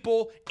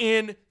 people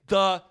in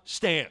the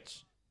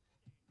stands.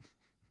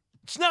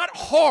 It's not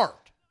hard.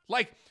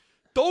 Like,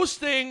 those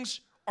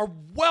things are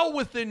well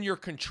within your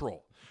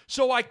control.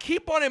 So I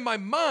keep on in my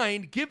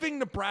mind giving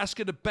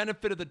Nebraska the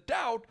benefit of the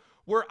doubt,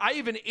 where I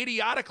even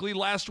idiotically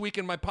last week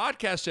in my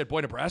podcast said,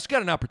 boy, Nebraska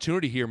got an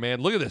opportunity here,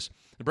 man. Look at this.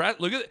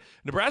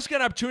 Nebraska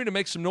got an opportunity to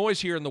make some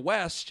noise here in the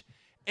West.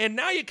 And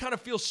now you kind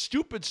of feel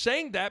stupid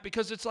saying that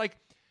because it's like,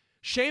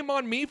 shame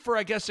on me for,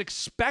 I guess,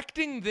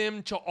 expecting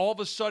them to all of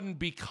a sudden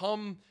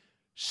become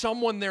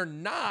someone they're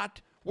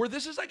not, where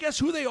this is, I guess,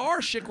 who they are,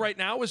 Schick, right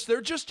now, is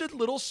they're just a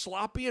little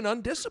sloppy and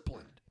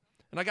undisciplined.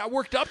 And I got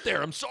worked up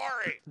there. I'm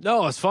sorry.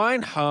 No, it's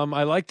fine.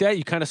 I like that.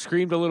 You kind of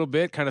screamed a little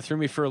bit, kind of threw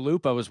me for a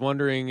loop. I was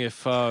wondering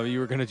if you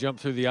were going to jump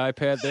through the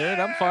iPad there,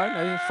 and I'm fine.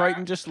 I was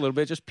frightened just a little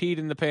bit, just peed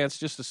in the pants,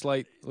 just a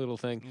slight little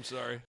thing. I'm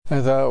sorry. I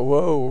thought,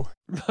 whoa.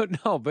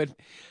 But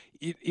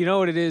you know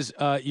what it is?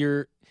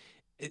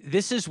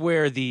 This is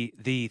where the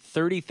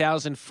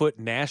 30,000-foot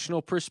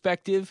national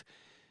perspective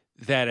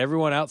that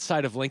everyone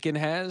outside of Lincoln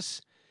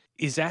has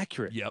is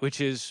accurate,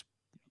 which is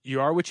you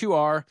are what you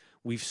are.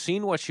 We've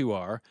seen what you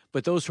are,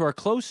 but those who are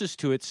closest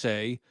to it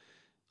say,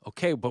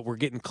 okay, but we're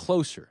getting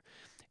closer.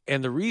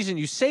 And the reason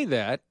you say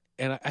that,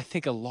 and I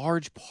think a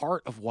large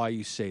part of why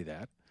you say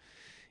that,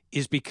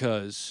 is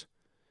because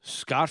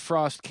Scott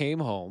Frost came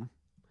home.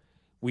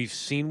 We've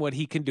seen what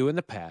he can do in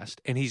the past,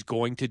 and he's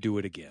going to do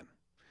it again.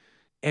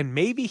 And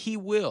maybe he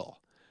will.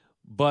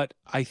 But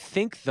I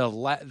think the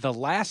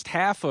last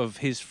half of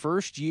his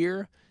first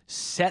year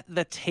set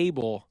the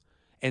table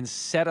and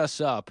set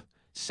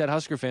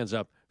Husker fans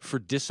up for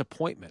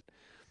disappointment,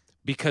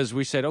 because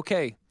we said,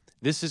 okay,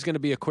 this is going to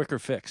be a quicker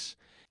fix.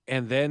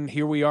 And then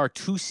here we are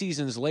 2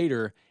 seasons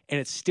later, and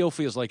it still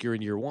feels like you're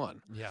in year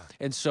one. Yeah.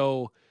 And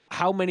so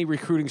how many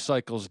recruiting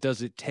cycles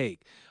does it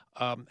take?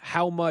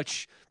 How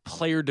much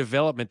player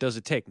development does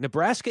it take?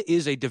 Nebraska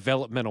is a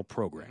developmental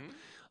program.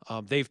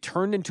 They've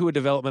turned into a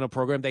developmental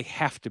program. They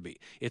have to be.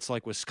 It's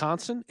like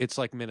Wisconsin. It's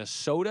like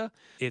Minnesota.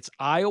 It's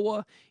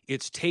Iowa.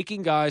 It's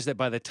taking guys that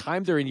by the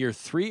time they're in year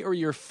 3 or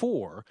year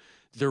 4,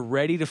 they're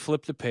ready to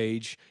flip the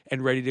page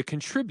and ready to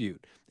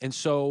contribute. And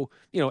so,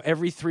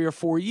 every 3 or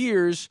 4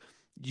 years,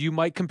 you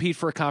might compete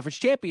for a conference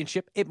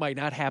championship. It might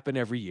not happen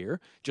every year,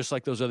 just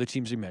like those other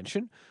teams you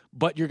mentioned,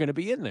 but you're going to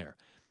be in there.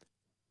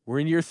 We're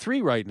in year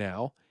 3 right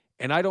now,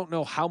 and I don't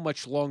know how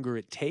much longer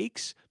it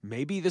takes.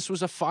 Maybe this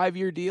was a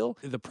 5-year deal.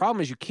 The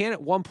problem is you can't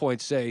at one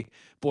point say,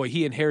 boy,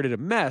 he inherited a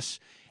mess,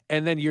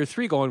 and then year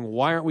 3 going,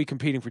 why aren't we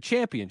competing for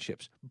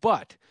championships?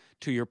 But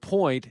to your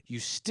point, you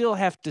still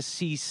have to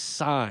see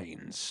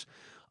signs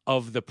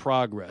of the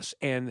progress,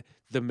 and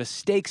the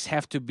mistakes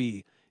have to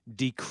be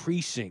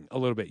decreasing a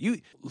little bit. You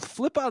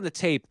flip on the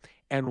tape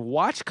and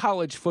watch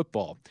college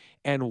football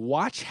and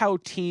watch how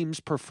teams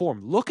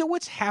perform. Look at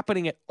what's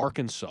happening at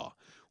Arkansas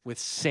with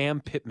Sam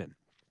Pittman.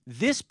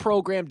 This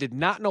program did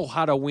not know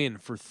how to win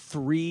for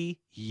 3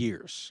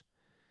 years.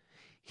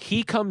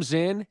 He comes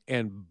in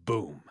and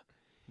boom,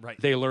 right.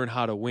 They learn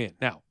how to win.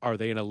 Now, are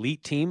they an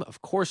elite team?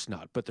 Of course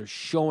not, but they're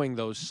showing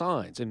those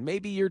signs. And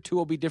maybe year 2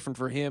 will be different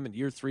for him, and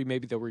year 3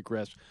 maybe they'll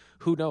regress.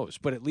 Who knows?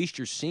 But at least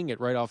you're seeing it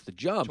right off the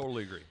jump.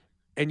 Totally agree.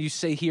 And you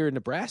say here in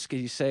Nebraska,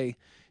 you say,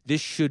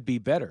 this should be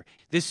better.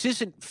 This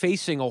isn't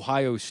facing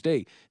Ohio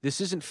State.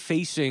 This isn't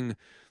facing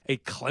a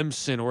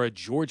Clemson or a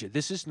Georgia.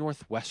 This is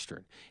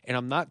Northwestern. And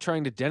I'm not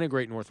trying to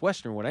denigrate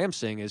Northwestern. What I am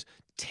saying is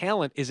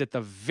talent is at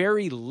the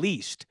very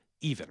least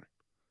even.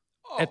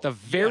 At the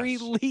very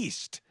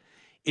least,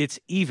 it's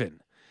even.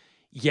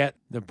 Yet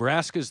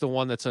Nebraska is the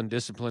one that's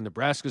undisciplined.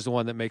 Nebraska is the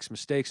one that makes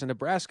mistakes. And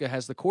Nebraska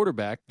has the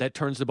quarterback that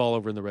turns the ball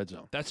over in the red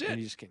zone. That's it. And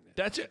you just can't.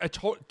 That's it. I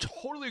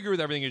totally agree with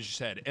everything you just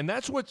said. And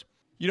that's what's,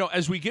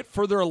 as we get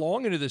further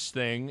along into this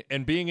thing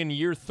and being in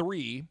year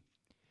 3,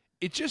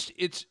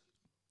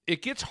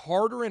 it gets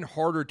harder and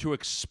harder to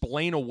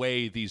explain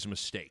away these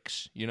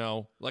mistakes,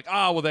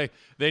 like,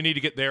 they need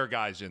to get their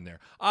guys in there.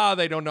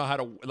 They don't know how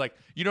to,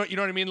 you know what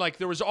I mean? Like,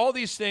 there was all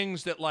these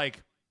things that,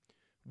 like,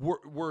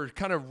 were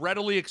kind of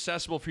readily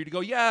accessible for you to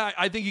go, yeah,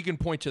 I think you can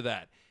point to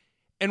that.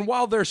 And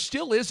while there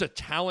still is a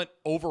talent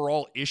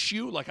overall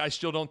issue, like, I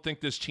still don't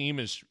think this team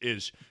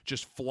is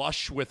just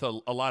flush with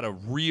a lot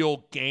of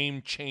real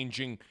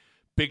game-changing,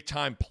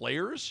 big-time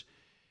players,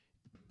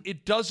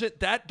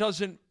 that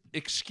doesn't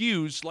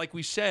excuse, like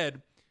we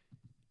said,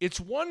 it's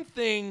one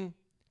thing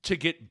to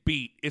get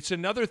beat. It's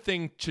another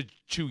thing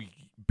to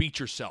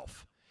beat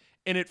yourself.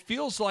 And it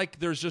feels like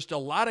there's just a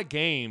lot of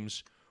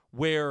games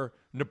where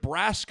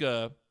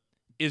Nebraska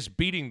is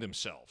beating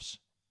themselves.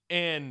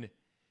 And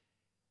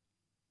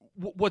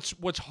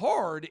what's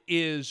hard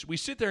is we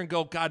sit there and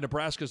go, God,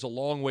 Nebraska's a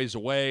long ways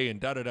away and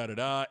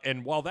da-da-da-da-da.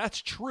 And while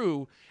that's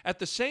true, at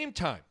the same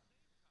time,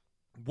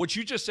 what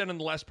you just said in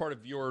the last part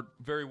of your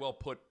very well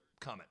put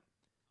comment,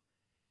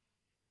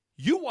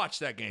 you watched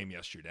that game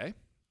yesterday,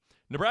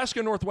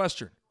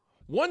 Nebraska-Northwestern.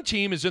 One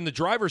team is in the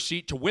driver's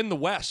seat to win the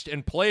West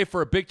and play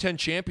for a Big Ten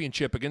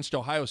championship against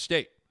Ohio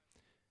State.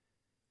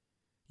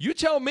 You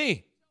tell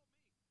me,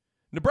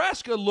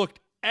 Nebraska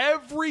looked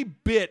every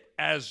bit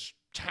as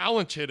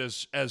talented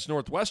as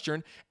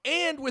Northwestern,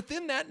 and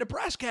within that,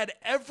 Nebraska had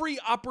every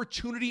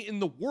opportunity in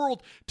the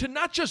world to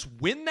not just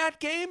win that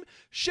game.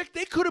 Shit,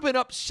 they could have been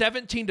up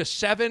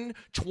 17-7,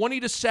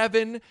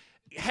 20-7,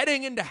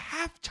 heading into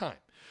halftime.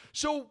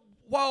 So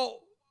while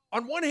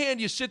on one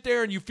hand you sit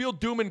there and you feel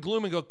doom and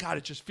gloom and go, God,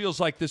 it just feels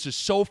like this is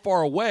so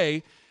far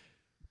away,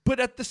 but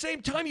at the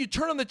same time you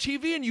turn on the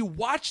TV and you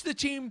watch the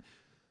team.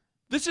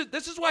 This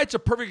is why it's a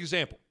perfect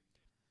example.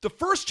 The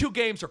first 2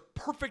 games are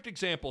perfect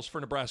examples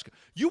for Nebraska.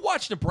 You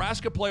watch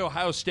Nebraska play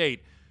Ohio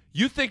State,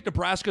 you think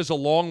Nebraska's a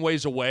long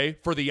ways away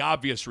for the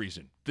obvious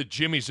reason. The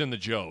Jimmies and the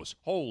Joes.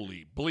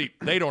 Holy bleep.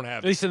 They don't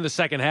have. At least in the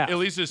second half. At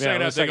least in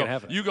the second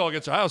half. You go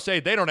against Ohio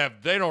State, they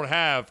don't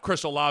have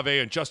Chris Olave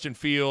and Justin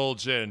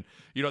Fields, and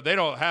they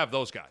don't have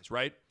those guys,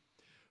 right?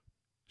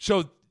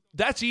 So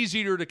that's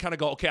easier to kind of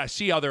go, okay, I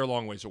see how they're a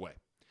long ways away.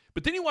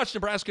 But then you watch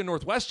Nebraska and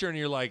Northwestern, and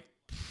you're like,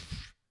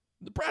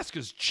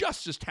 Nebraska's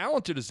just as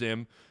talented as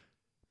them,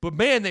 but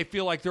man, they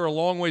feel like they're a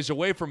long ways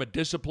away from a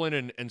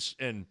discipline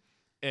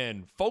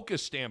and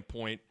focus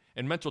standpoint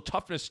and mental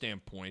toughness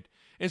standpoint.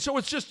 And so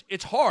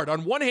it's hard.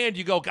 On one hand,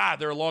 you go, God,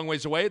 they're a long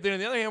ways away. Then on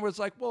the other hand, it's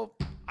like, well,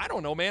 I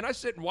don't know, man. I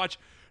sit and watch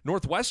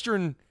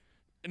Northwestern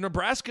and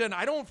Nebraska, and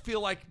I don't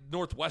feel like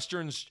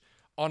Northwestern's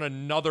on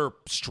another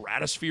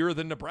stratosphere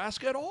than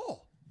Nebraska at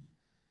all.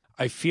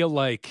 I feel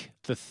like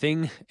the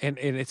thing, and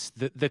it's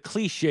the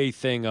cliche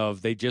thing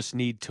of they just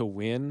need to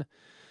win,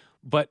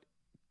 but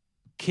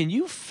can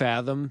you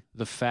fathom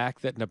the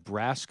fact that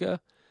Nebraska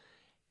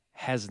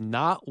has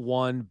not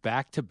won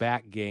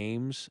back-to-back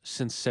games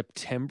since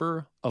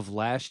September of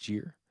last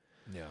year.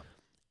 Yeah.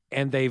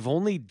 And they've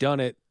only done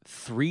it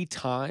 3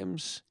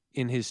 times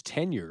in his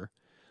tenure,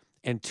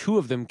 and 2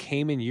 of them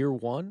came in year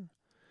 1.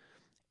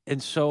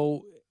 And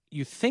so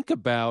you think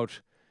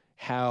about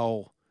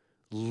how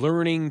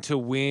learning to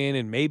win,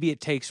 and maybe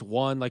it takes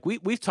one. Like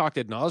we've talked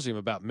ad nauseum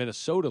about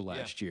Minnesota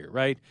last year,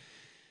 right?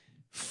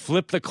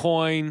 Flip the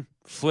coin,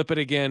 flip it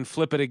again,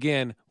 flip it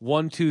again.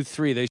 1, 2,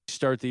 3. They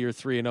start the year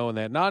 3-0 in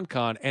that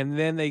non-con, and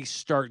then they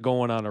start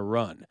going on a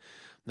run.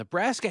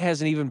 Nebraska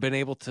hasn't even been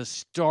able to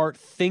start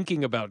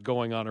thinking about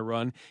going on a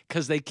run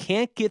because they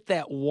can't get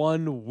that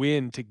one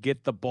win to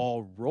get the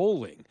ball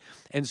rolling.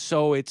 And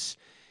so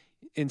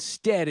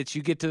instead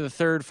you get to the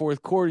third,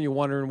 fourth quarter, you're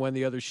wondering when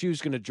the other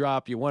shoe's going to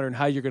drop, you're wondering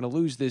how you're going to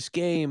lose this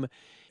game,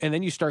 and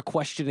then you start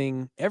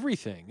questioning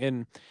everything.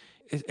 And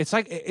it's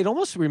like, it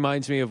almost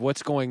reminds me of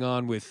what's going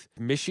on with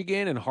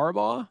Michigan and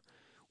Harbaugh,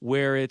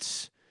 where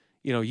it's,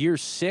 year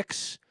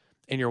 6,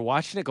 and you're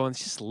watching it going,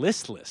 it's just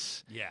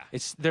listless. Yeah.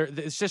 It's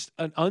just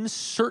an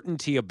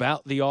uncertainty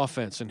about the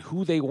offense and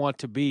who they want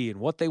to be and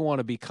what they want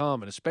to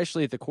become, and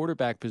especially at the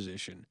quarterback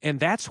position.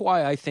 And that's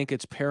why I think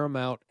it's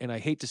paramount, and I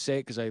hate to say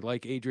it because I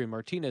like Adrian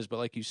Martinez, but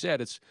like you said,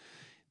 this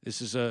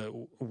is a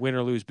win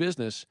or lose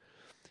business.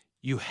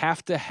 You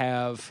have to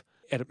have,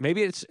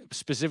 maybe it's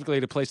specifically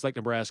at a place like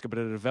Nebraska, but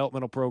at a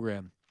developmental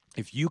program,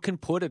 if you can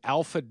put an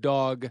alpha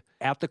dog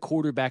at the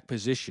quarterback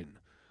position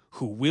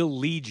who will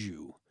lead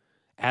you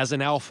as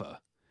an alpha,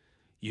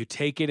 you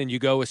take it and you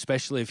go,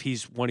 especially if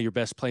he's one of your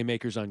best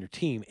playmakers on your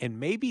team. And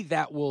maybe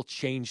that will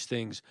change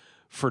things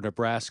for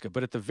Nebraska.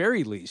 But at the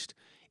very least,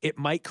 it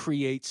might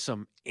create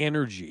some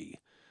energy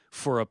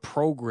for a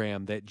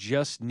program that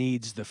just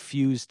needs the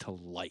fuse to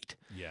light.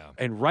 Yeah.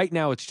 And right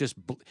now, it's just,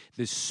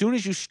 as soon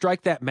as you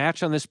strike that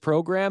match on this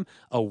program,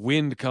 a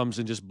wind comes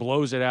and just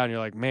blows it out. And you're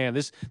like, man,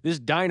 this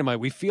dynamite,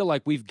 we feel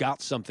like we've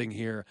got something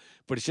here,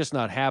 but it's just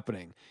not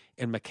happening.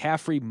 And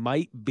McCaffrey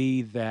might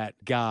be that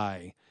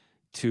guy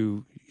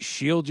to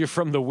shield you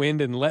from the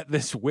wind and let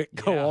this wick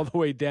go all the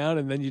way down,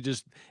 and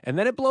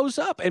then it blows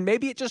up. And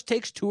maybe it just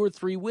takes 2 or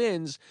 3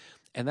 wins.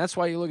 And that's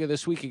why you look at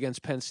this week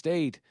against Penn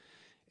State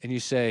and you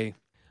say,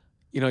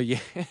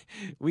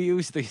 we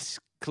use this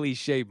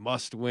cliche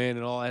must win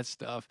and all that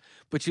stuff,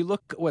 but you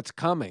look at what's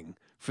coming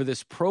for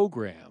this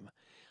program.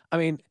 I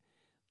mean,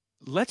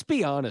 let's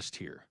be honest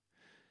here.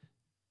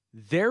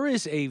 There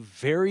is a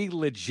very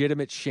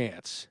legitimate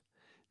chance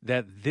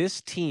that this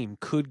team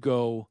could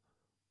go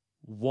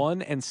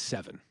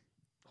 1-7.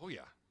 Oh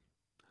yeah.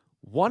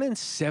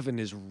 1-7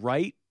 is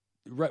right.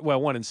 Well,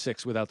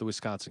 1-6 without the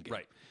Wisconsin game.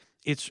 Right.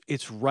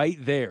 It's right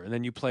there. And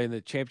then you play in the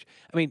championship.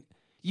 I mean,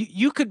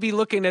 you could be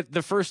looking at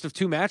the first of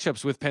 2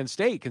 matchups with Penn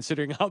State,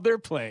 considering how they're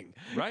playing.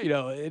 Right.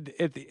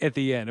 At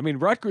the end. I mean,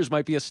 Rutgers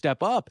might be a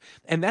step up,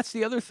 and that's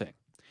the other thing.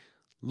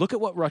 Look at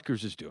what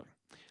Rutgers is doing.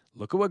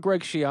 Look at what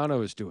Greg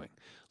Schiano is doing.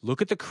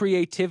 Look at the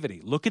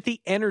creativity. Look at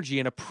the energy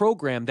in a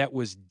program that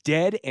was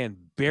dead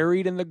and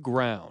buried in the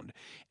ground.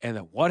 And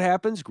then what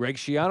happens? Greg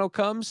Schiano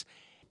comes,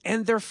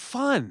 and they're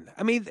fun.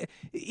 I mean,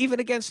 even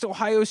against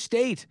Ohio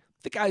State,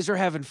 the guys are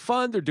having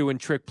fun. They're doing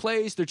trick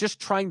plays. They're just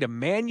trying to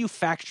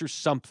manufacture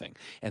something.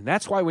 And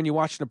that's why when you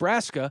watch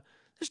Nebraska,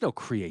 there's no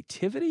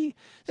creativity.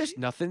 There's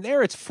nothing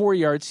there. It's 4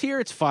 yards here.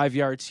 It's 5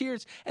 yards here.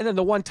 And then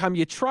the one time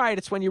you try it,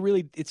 it's when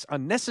it's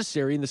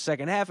unnecessary in the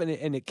second half, and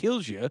it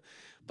kills you.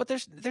 But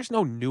there's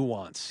no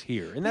nuance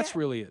here, and that's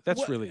really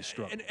a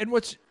struggle. And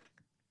what's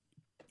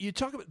you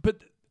talk about, but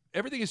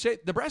everything you say,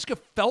 Nebraska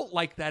felt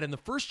like that in the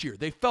first year.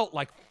 They felt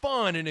like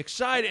fun and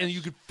excited, and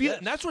you could feel it.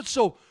 And that's what's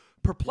so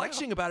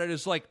perplexing about it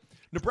is like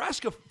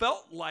Nebraska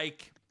felt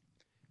like,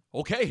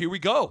 okay, here we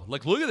go.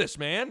 Like, look at this,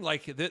 man.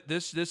 Like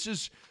this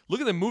is,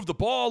 look at them move the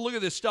ball. Look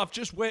at this stuff.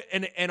 Just went,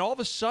 and all of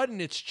a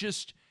sudden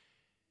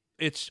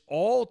it's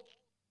all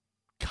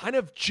kind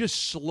of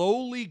just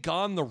slowly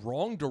gone the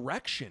wrong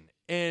direction.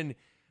 And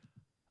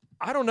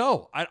I don't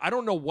know. I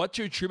don't know what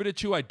to attribute it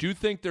to. I do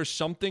think there's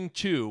something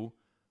to,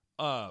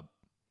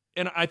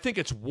 and I think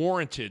it's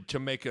warranted to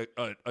make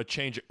a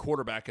change at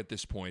quarterback at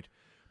this point.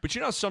 But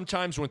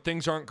sometimes when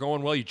things aren't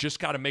going well, you just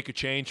got to make a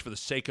change for the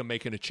sake of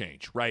making a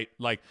change, right?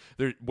 Like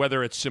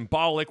whether it's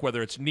symbolic,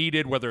 whether it's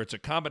needed, whether it's a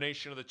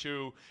combination of the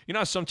two.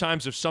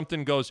 Sometimes if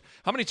something goes,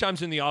 how many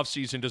times in the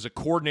offseason does a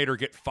coordinator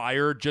get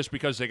fired just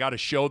because they got to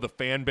show the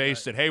fan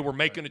base that, hey, we're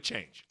making a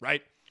change,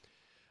 right?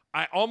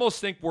 I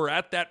almost think we're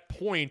at that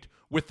point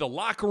with the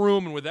locker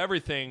room and with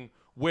everything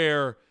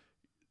where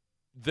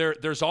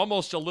there's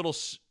almost a little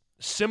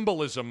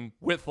symbolism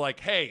with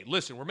like, hey,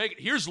 listen,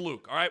 here's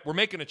Luke, all right? We're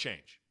making a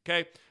change.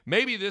 Okay,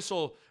 maybe this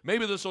will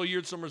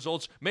yield some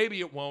results. Maybe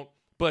it won't,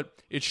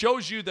 but it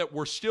shows you that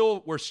we're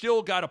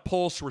still got a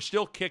pulse. We're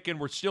still kicking.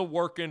 We're still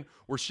working.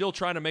 We're still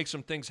trying to make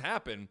some things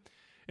happen.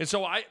 And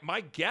so my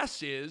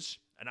guess is,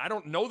 and I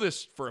don't know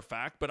this for a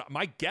fact, but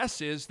my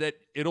guess is that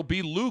it'll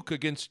be Luke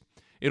against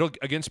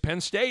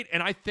Penn State,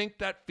 and I think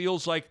that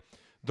feels like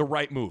the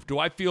right move. Do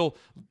I feel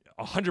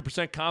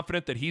 100%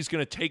 confident that he's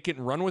going to take it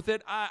and run with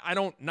it? I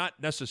don't,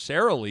 not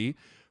necessarily,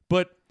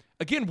 but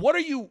again,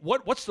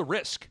 what's the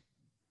risk?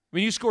 I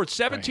mean, you scored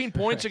 17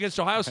 points against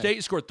Ohio State.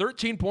 You scored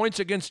 13 points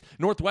against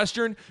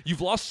Northwestern. You've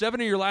lost 7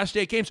 of your last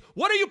 8 games.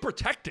 What are you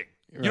protecting?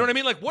 You know what I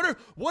mean? Like, what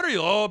are you?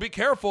 Oh, be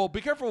careful.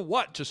 Be careful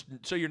what? Just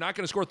so you're not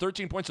going to score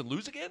 13 points and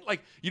lose again?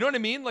 Like, you know what I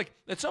mean? Like,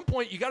 at some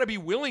point, you got to be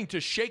willing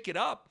to shake it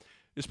up,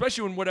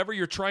 especially when whatever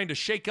you're trying to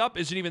shake up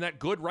isn't even that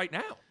good right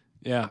now.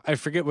 Yeah, I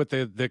forget what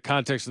the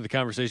context of the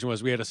conversation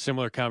was. We had a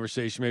similar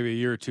conversation maybe a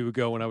year or two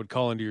ago when I would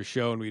call into your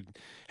show and we'd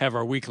have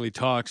our weekly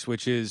talks,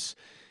 which is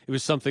it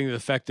was something to the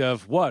effect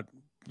of, what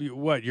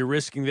you're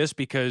risking this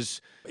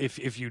because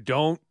if you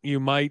don't,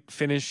 you might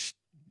finish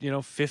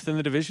 5th in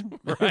the division,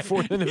 right?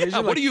 4th in the division. Yeah,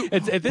 what do you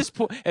at this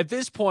point? At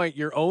this point,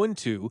 you're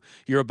 0-2.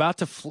 You're about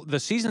to the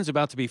season's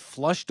about to be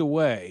flushed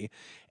away,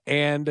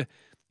 and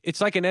it's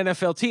like an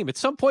NFL team. At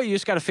some point, you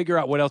just got to figure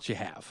out what else you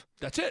have.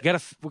 That's it.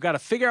 We got to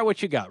figure out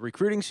what you got.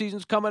 Recruiting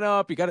season's coming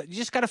up. You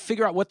just got to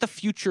figure out what the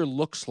future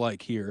looks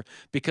like here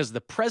because the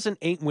present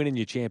ain't winning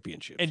you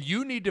championships. And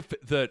you need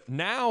to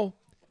Now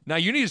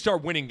you need to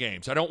start winning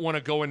games. I don't want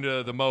to go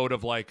into the mode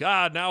of like,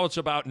 now it's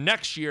about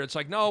next year. It's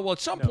like, no, well,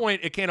 at some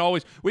point it can't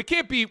always we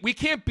can't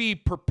be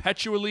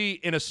perpetually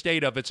in a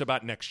state of it's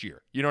about next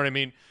year. You know what I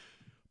mean?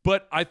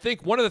 But I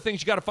think one of the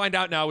things you got to find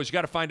out now is you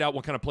got to find out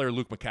what kind of player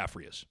Luke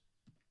McCaffrey is.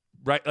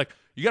 Right? Like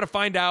you got to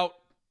find out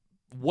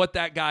what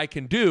that guy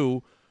can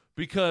do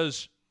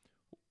because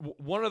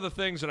one of the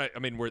things, and I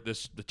mean,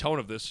 the tone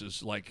of this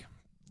is like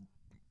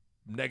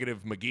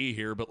negative McGee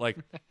here, but like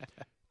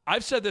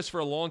I've said this for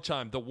a long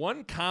time. The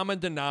one common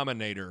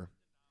denominator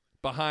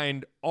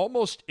behind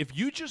almost, if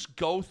you just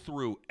go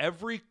through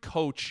every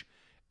coach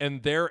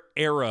and their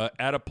era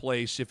at a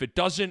place, if it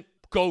doesn't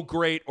go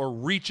great or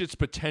reach its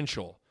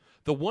potential,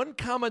 the one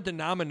common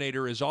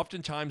denominator is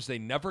oftentimes they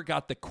never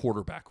got the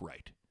quarterback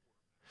right.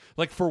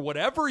 Like, for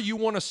whatever you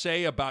want to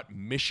say about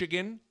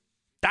Michigan,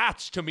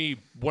 that's, to me,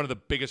 one of the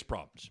biggest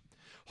problems.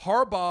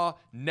 Harbaugh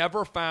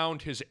never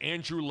found his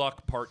Andrew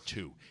Luck Part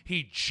 2.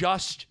 He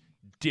just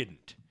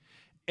didn't.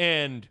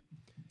 And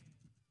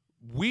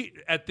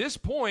at this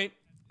point,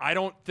 I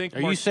don't think...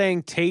 Are you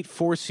saying Tate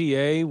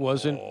Forcier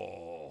wasn't...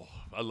 Oh,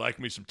 I like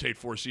me some Tate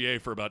Forcier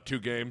for about 2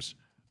 games.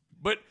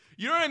 But,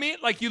 you know what I mean?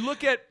 Like, you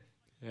look at...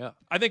 Yeah,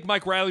 I think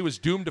Mike Riley was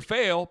doomed to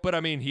fail, but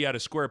I mean, he had a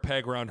square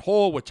peg round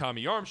hole with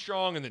Tommy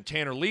Armstrong, and then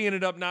Tanner Lee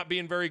ended up not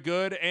being very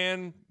good,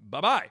 and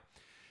bye-bye.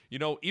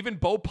 Even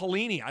Bo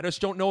Pelini, I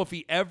just don't know if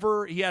he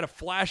had a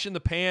flash in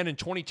the pan in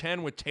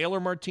 2010 with Taylor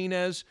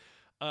Martinez.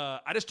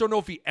 I just don't know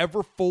if he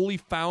ever fully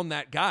found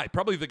that guy.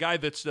 Probably the guy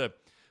that's the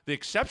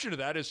exception to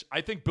that is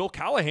I think Bill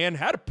Callahan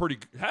had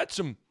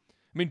some.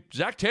 I mean,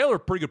 Zach Taylor,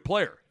 pretty good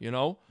player,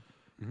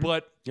 Mm-hmm.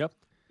 but yep.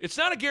 It's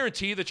not a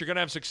guarantee that you're going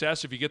to have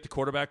success if you get the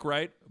quarterback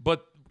right,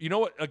 but you know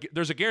what?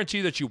 There's a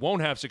guarantee that you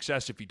won't have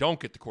success if you don't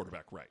get the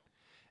quarterback right.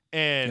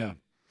 And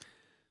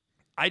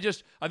I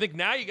think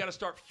now you got to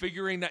start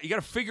figuring that. You got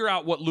to figure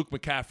out what Luke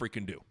McCaffrey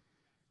can do,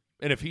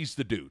 and if he's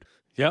the dude.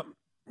 Yep.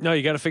 No,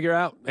 you got to figure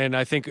out. And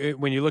I think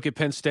when you look at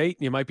Penn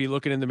State, you might be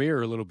looking in the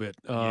mirror a little bit.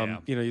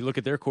 You look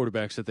at their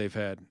quarterbacks that they've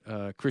had: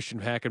 Christian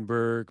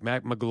Hackenberg,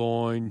 Matt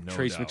McGloin,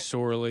 Trace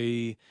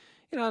McSorley.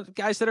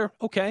 Guys that are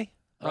okay.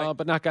 Right.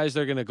 But not guys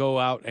that are going to go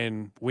out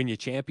and win you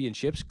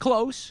championships.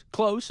 Close.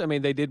 I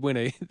mean, they did win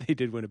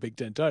a Big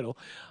Ten title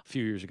a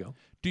few years ago.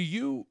 Do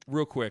you,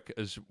 real quick,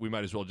 as we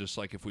might as well just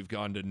like if we've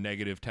gone to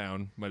negative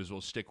town, might as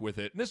well stick with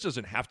it. And this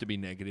doesn't have to be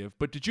negative,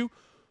 but did you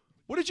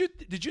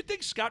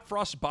think Scott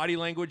Frost's body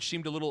language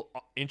seemed a little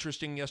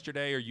interesting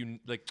yesterday? Or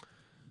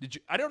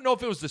I don't know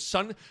if it was the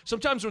sun.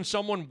 Sometimes when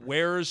someone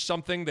wears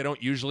something they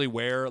don't usually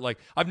wear, like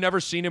I've never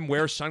seen him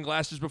wear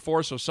sunglasses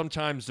before, so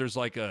sometimes there's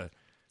like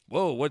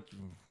whoa, what?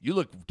 You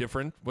look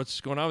different.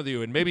 What's going on with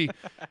you? And maybe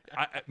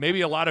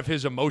a lot of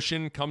his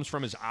emotion comes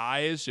from his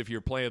eyes if you're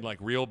playing like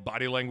real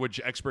body language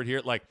expert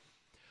here. Like,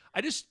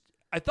 I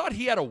thought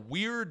he had a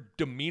weird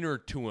demeanor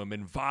to him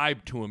and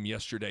vibe to him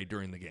yesterday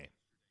during the game.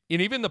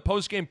 And even the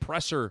post-game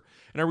presser,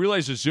 and I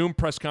realize a Zoom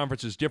press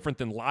conference is different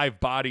than live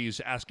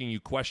bodies asking you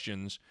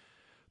questions,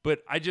 but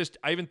I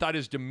even thought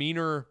his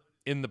demeanor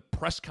in the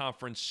press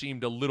conference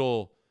seemed a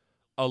little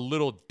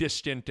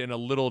distant and a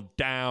little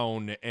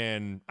down,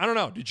 and I don't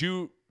know. Did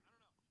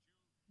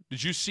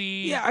you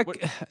see? Yeah,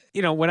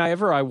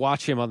 whenever I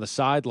watch him on the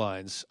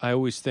sidelines, I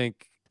always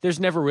think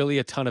there's never really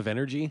a ton of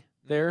energy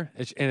there,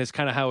 and it's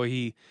kind of how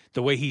the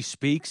way he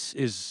speaks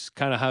is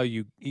kind of how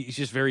he's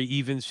just very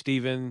even,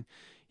 Steven.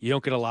 You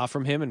don't get a lot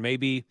from him, and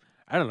maybe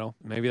I don't know.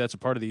 Maybe that's a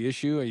part of the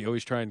issue. You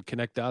always try and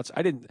connect dots.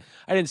 I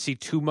didn't see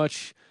too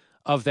much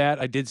of that.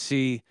 I did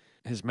see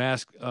his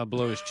mask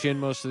below his chin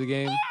most of the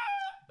game.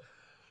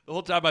 The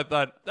whole time I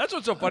thought, that's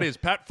what's so funny is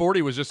Pat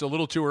Forty was just a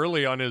little too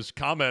early on his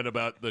comment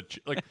about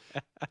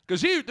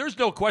because there's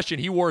no question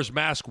he wore his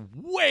mask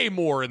way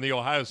more in the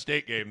Ohio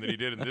State game than he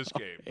did in this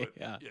game.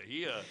 But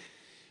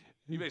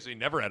he basically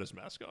never had his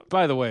mask on.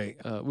 By the way,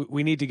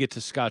 we need to get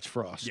to Scotch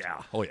Frost.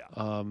 Yeah. Oh yeah.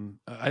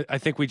 I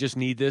think we just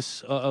need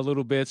this a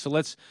little bit. So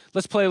let's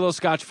play a little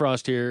Scotch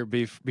Frost here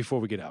before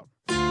we get out.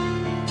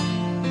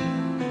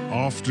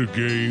 After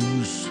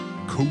games,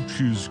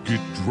 coaches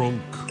get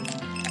drunk.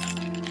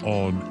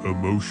 on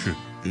emotion.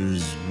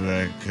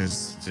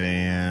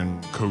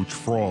 Uzbekistan. Coach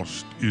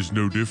Frost is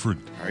no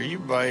different. Are you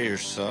by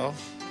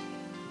yourself?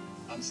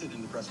 I'm sitting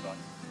in the press box.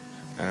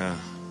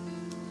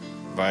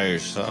 By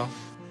yourself?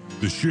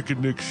 The Schick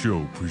and Nick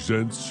Show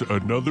presents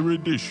another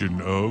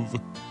edition of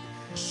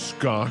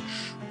Scotch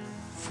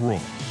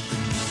Frost.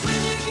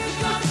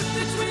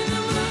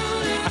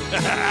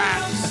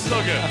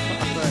 So good.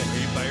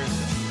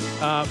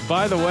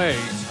 By the way,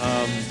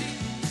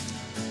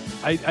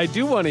 I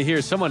do want to hear.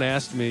 Someone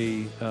asked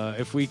me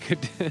if we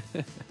could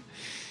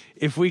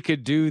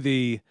do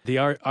the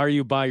Are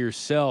You By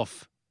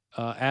Yourself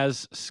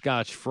as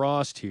Scotch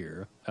Frost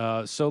here.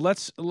 So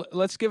let's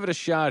give it a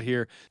shot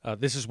here.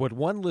 This is what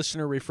one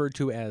listener referred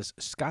to as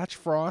Scotch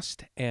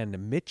Frost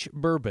and Mitch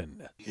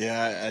Bourbon.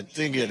 Yeah, I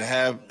think it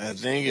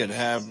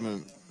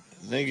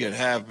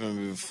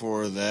happened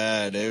before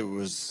that. It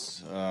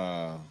was,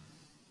 are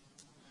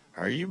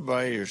you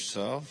by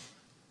yourself?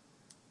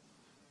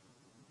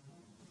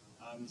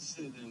 I'm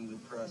sitting in the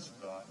press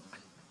box.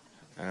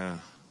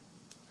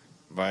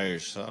 By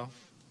yourself?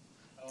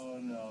 Oh,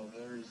 no,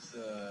 there's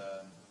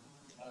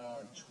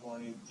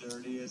 20,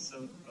 30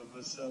 of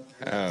us up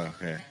here. Oh,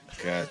 okay.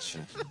 Gotcha.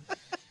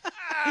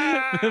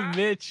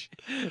 Mitch.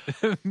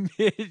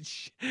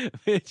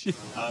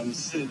 I'm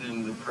sitting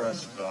in the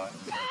press box.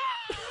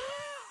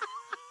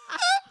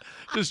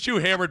 Just two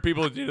hammered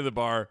people at the end of the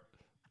bar.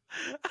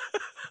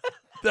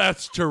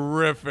 That's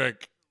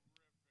terrific.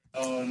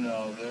 Oh,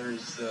 no,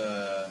 there's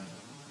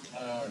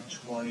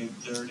 20,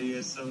 30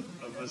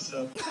 of us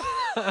up here.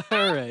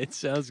 All right,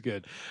 sounds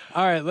good.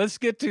 All right, let's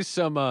get to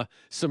some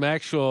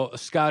actual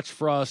Scotch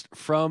Frost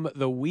from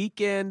the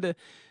weekend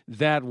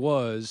that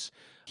was.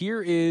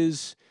 Here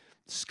is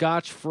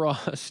Scotch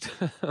Frost.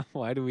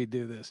 Why do we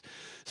do this?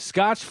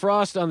 Scotch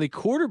Frost on the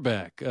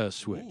quarterback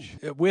switch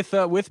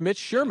with Mitch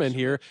Sherman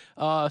here,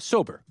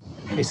 sober.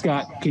 Hey,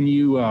 Scott, can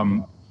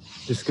you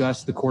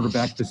discuss the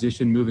quarterback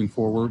position moving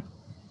forward?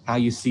 How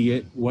you see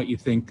it, what you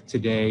think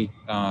today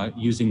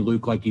using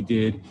Luke like you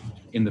did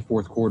in the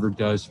fourth quarter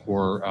does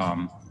for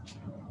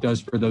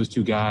those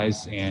two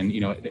guys and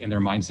and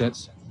their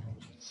mindsets?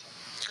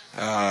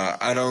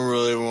 I don't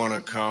really want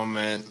to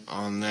comment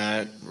on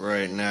that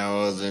right now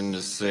other than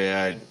to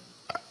say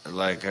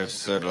like I've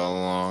said all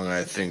along,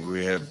 I think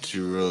we have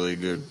two really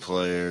good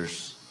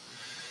players.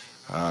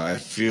 I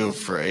feel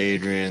for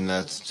Adrian.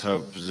 That's a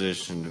tough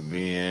position to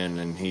be in,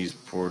 and he's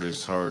poured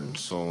his heart and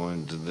soul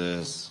into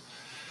this.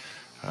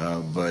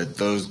 But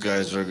those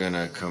guys are going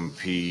to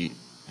compete,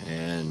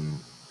 and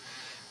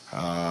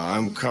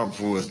I'm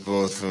comfortable with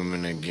both of them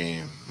in a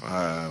game.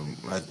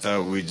 I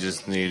thought we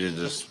just needed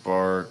a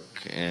spark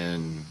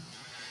and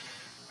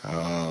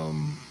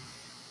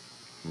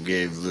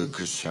gave Luke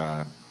a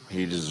shot.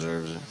 He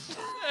deserves it.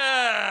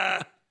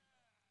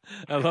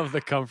 I love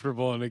the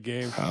comfortable in a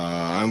game.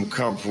 I'm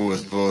comfortable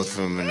with both of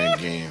them in a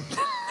game.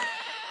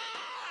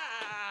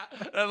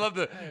 I love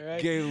the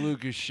gave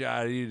Luke a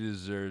shot. He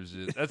deserves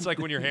it. That's like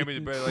when you're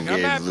handing the ball. Like, I'm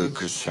gave happy. Luke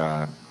a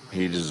shot.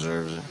 He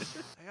deserves it.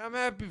 I'm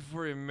happy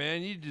for you,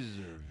 man. You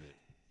deserve it.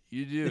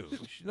 You do.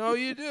 No,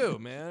 you do,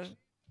 man.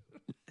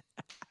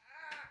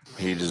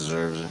 He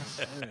deserves it.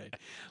 All right.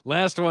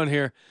 Last one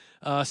here.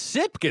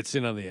 Sip gets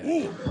in on the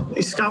end.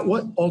 Hey, Scott,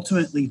 what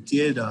ultimately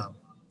did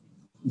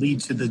lead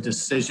to the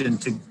decision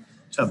to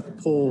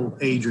pull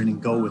Adrian and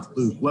go with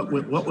Luke?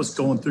 What was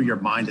going through your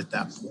mind at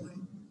that point?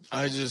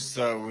 I just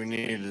thought we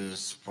needed a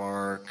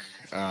spark.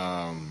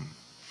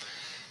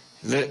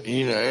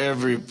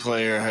 Every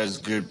player has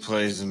good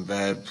plays and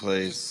bad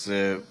plays.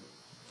 Sip.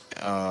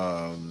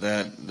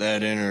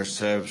 That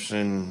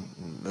interception,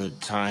 the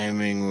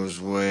timing was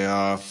way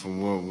off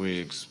from what we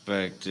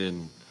expected.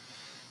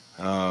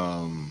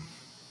 And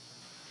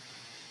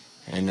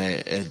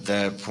at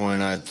that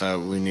point, I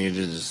thought we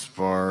needed a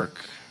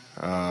spark.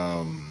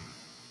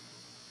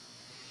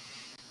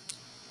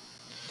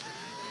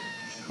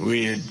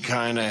 We had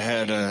kind of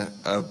had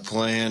a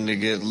plan to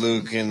get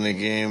Luke in the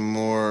game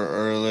more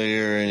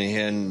earlier, and he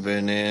hadn't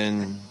been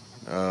in.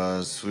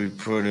 So we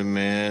put him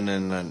in,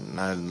 and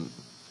I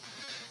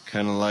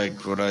kind of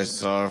liked what I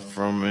saw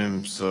from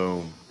him,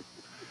 so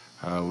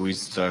we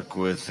stuck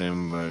with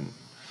him. But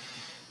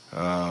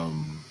I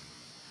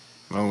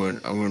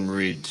wouldn't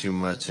read too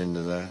much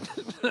into that.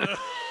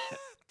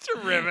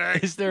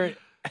 Terrific.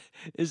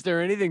 Is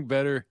there anything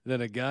better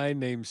than a guy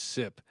named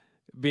Sip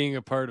being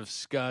a part of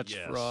Scotch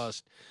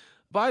Frost?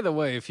 By the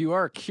way, if you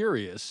are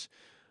curious,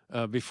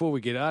 before we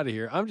get out of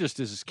here, I'm just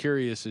as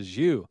curious as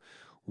you.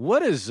 What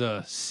does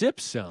Sip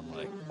sound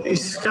like? Hey,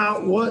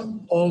 Scott, what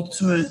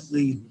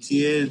ultimately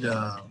did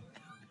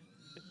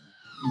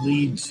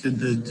lead to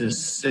the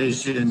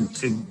decision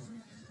to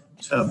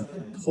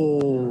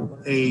pull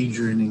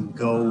Adrian and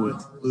go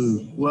with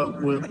Luke?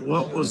 What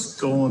was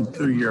going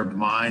through your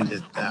mind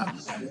at that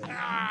point?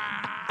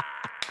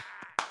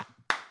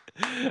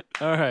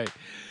 All right.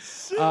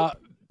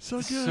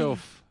 So good.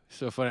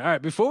 So funny. All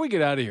right, before we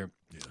get out of here,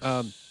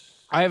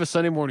 I have a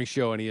Sunday morning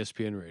show on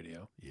ESPN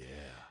Radio. Yeah.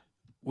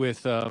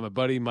 With my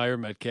buddy Myra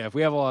Metcalf.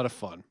 We have a lot of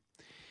fun.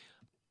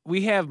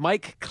 we have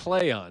Mike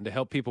Clay on to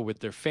help people with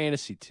their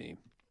fantasy team.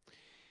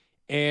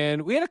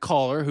 And we had a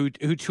caller who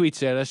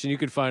tweets at us, and you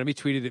can find him. He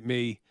tweeted at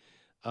me.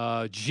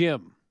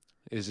 Jim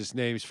is his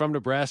name. He's from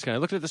Nebraska. And I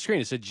looked at the screen.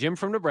 It said Jim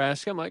from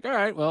Nebraska. I'm like, all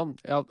right, well,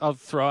 I'll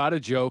throw out a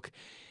joke.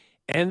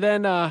 And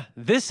then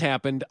this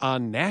happened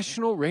on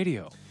national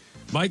radio.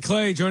 Mike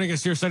Clay joining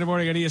us here Sunday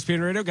morning on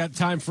ESPN Radio. Got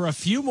time for a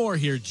few more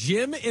here.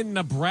 Jim in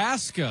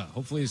Nebraska.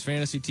 Hopefully his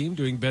fantasy team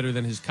doing better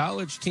than his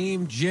college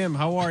team. Jim,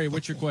 how are you?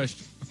 What's your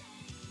question?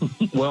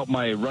 Well,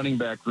 my running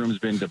back room's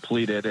been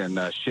depleted, and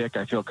Schick,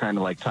 I feel kind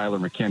of like Tyler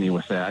McKinney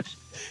with that.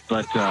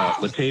 But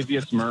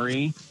Latavius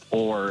Murray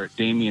or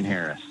Damian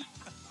Harris?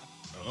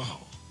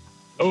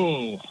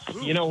 Oh,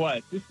 you know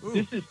what?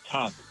 This is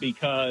tough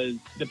because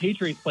the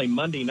Patriots play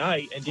Monday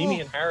night, and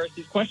Damian Harris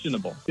is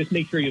questionable. Just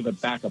make sure you have a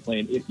backup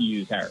plan if you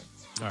use Harris.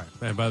 All right.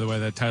 And by the way,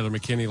 that Tyler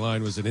McKinney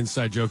line was an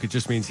inside joke. It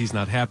just means he's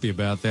not happy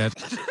about that.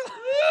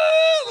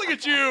 Look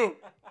at you.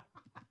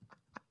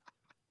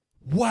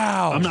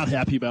 Wow. I'm not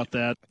happy about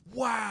that.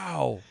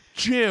 Wow.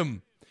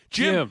 Jim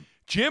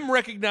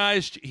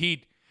recognized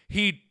he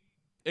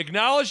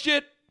acknowledged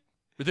it,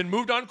 but then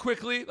moved on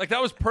quickly. Like,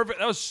 that was perfect.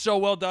 That was so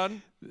well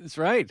done. That's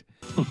right.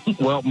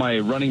 Well, my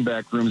running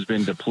back room's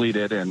been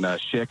depleted, and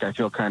Schick, I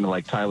feel kind of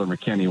like Tyler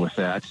McKinney with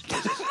that.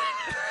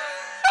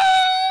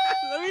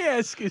 Let me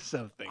ask you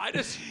something.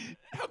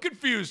 How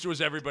confused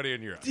was everybody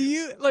in Europe? Do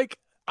you,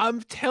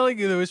 I'm telling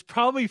you, there was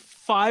probably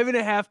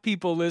 5.5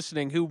 people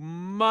listening who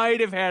might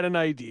have had an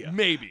idea.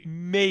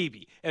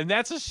 Maybe. And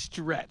that's a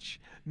stretch.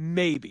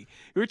 Maybe.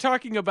 We're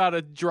talking about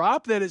a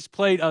drop that is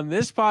played on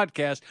this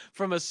podcast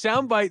from a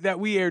soundbite that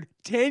we aired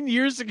 10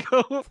 years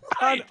ago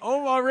on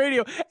Omaha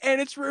Radio,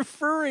 and it's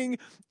referring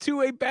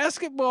to a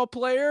basketball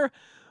player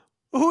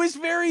who is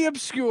very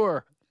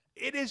obscure.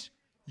 It is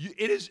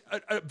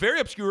a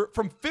very obscure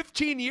from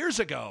 15 years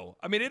ago.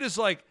 I mean, it's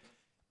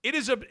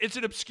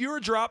an obscure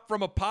drop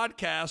from a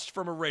podcast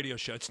from a radio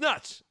show. It's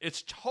nuts.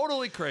 It's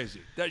totally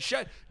crazy.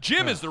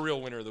 Jim is the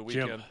real winner of the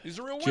weekend. He's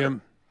the real winner.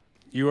 Jim,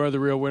 you are the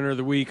real winner of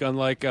the week,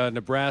 unlike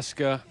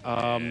Nebraska.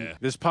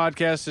 This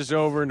podcast is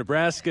over.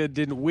 Nebraska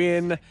didn't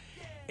win,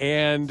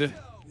 and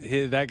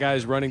that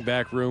guy's running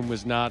back room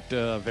was not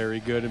very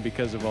good, and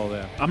because of all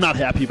that. I'm not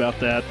happy about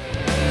that.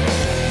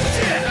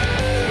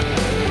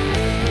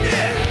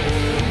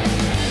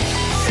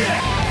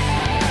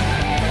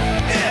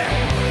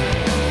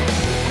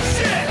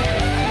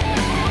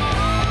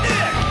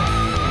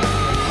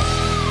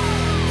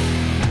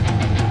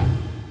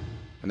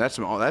 And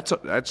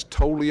that's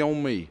totally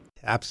on me.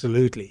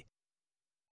 Absolutely.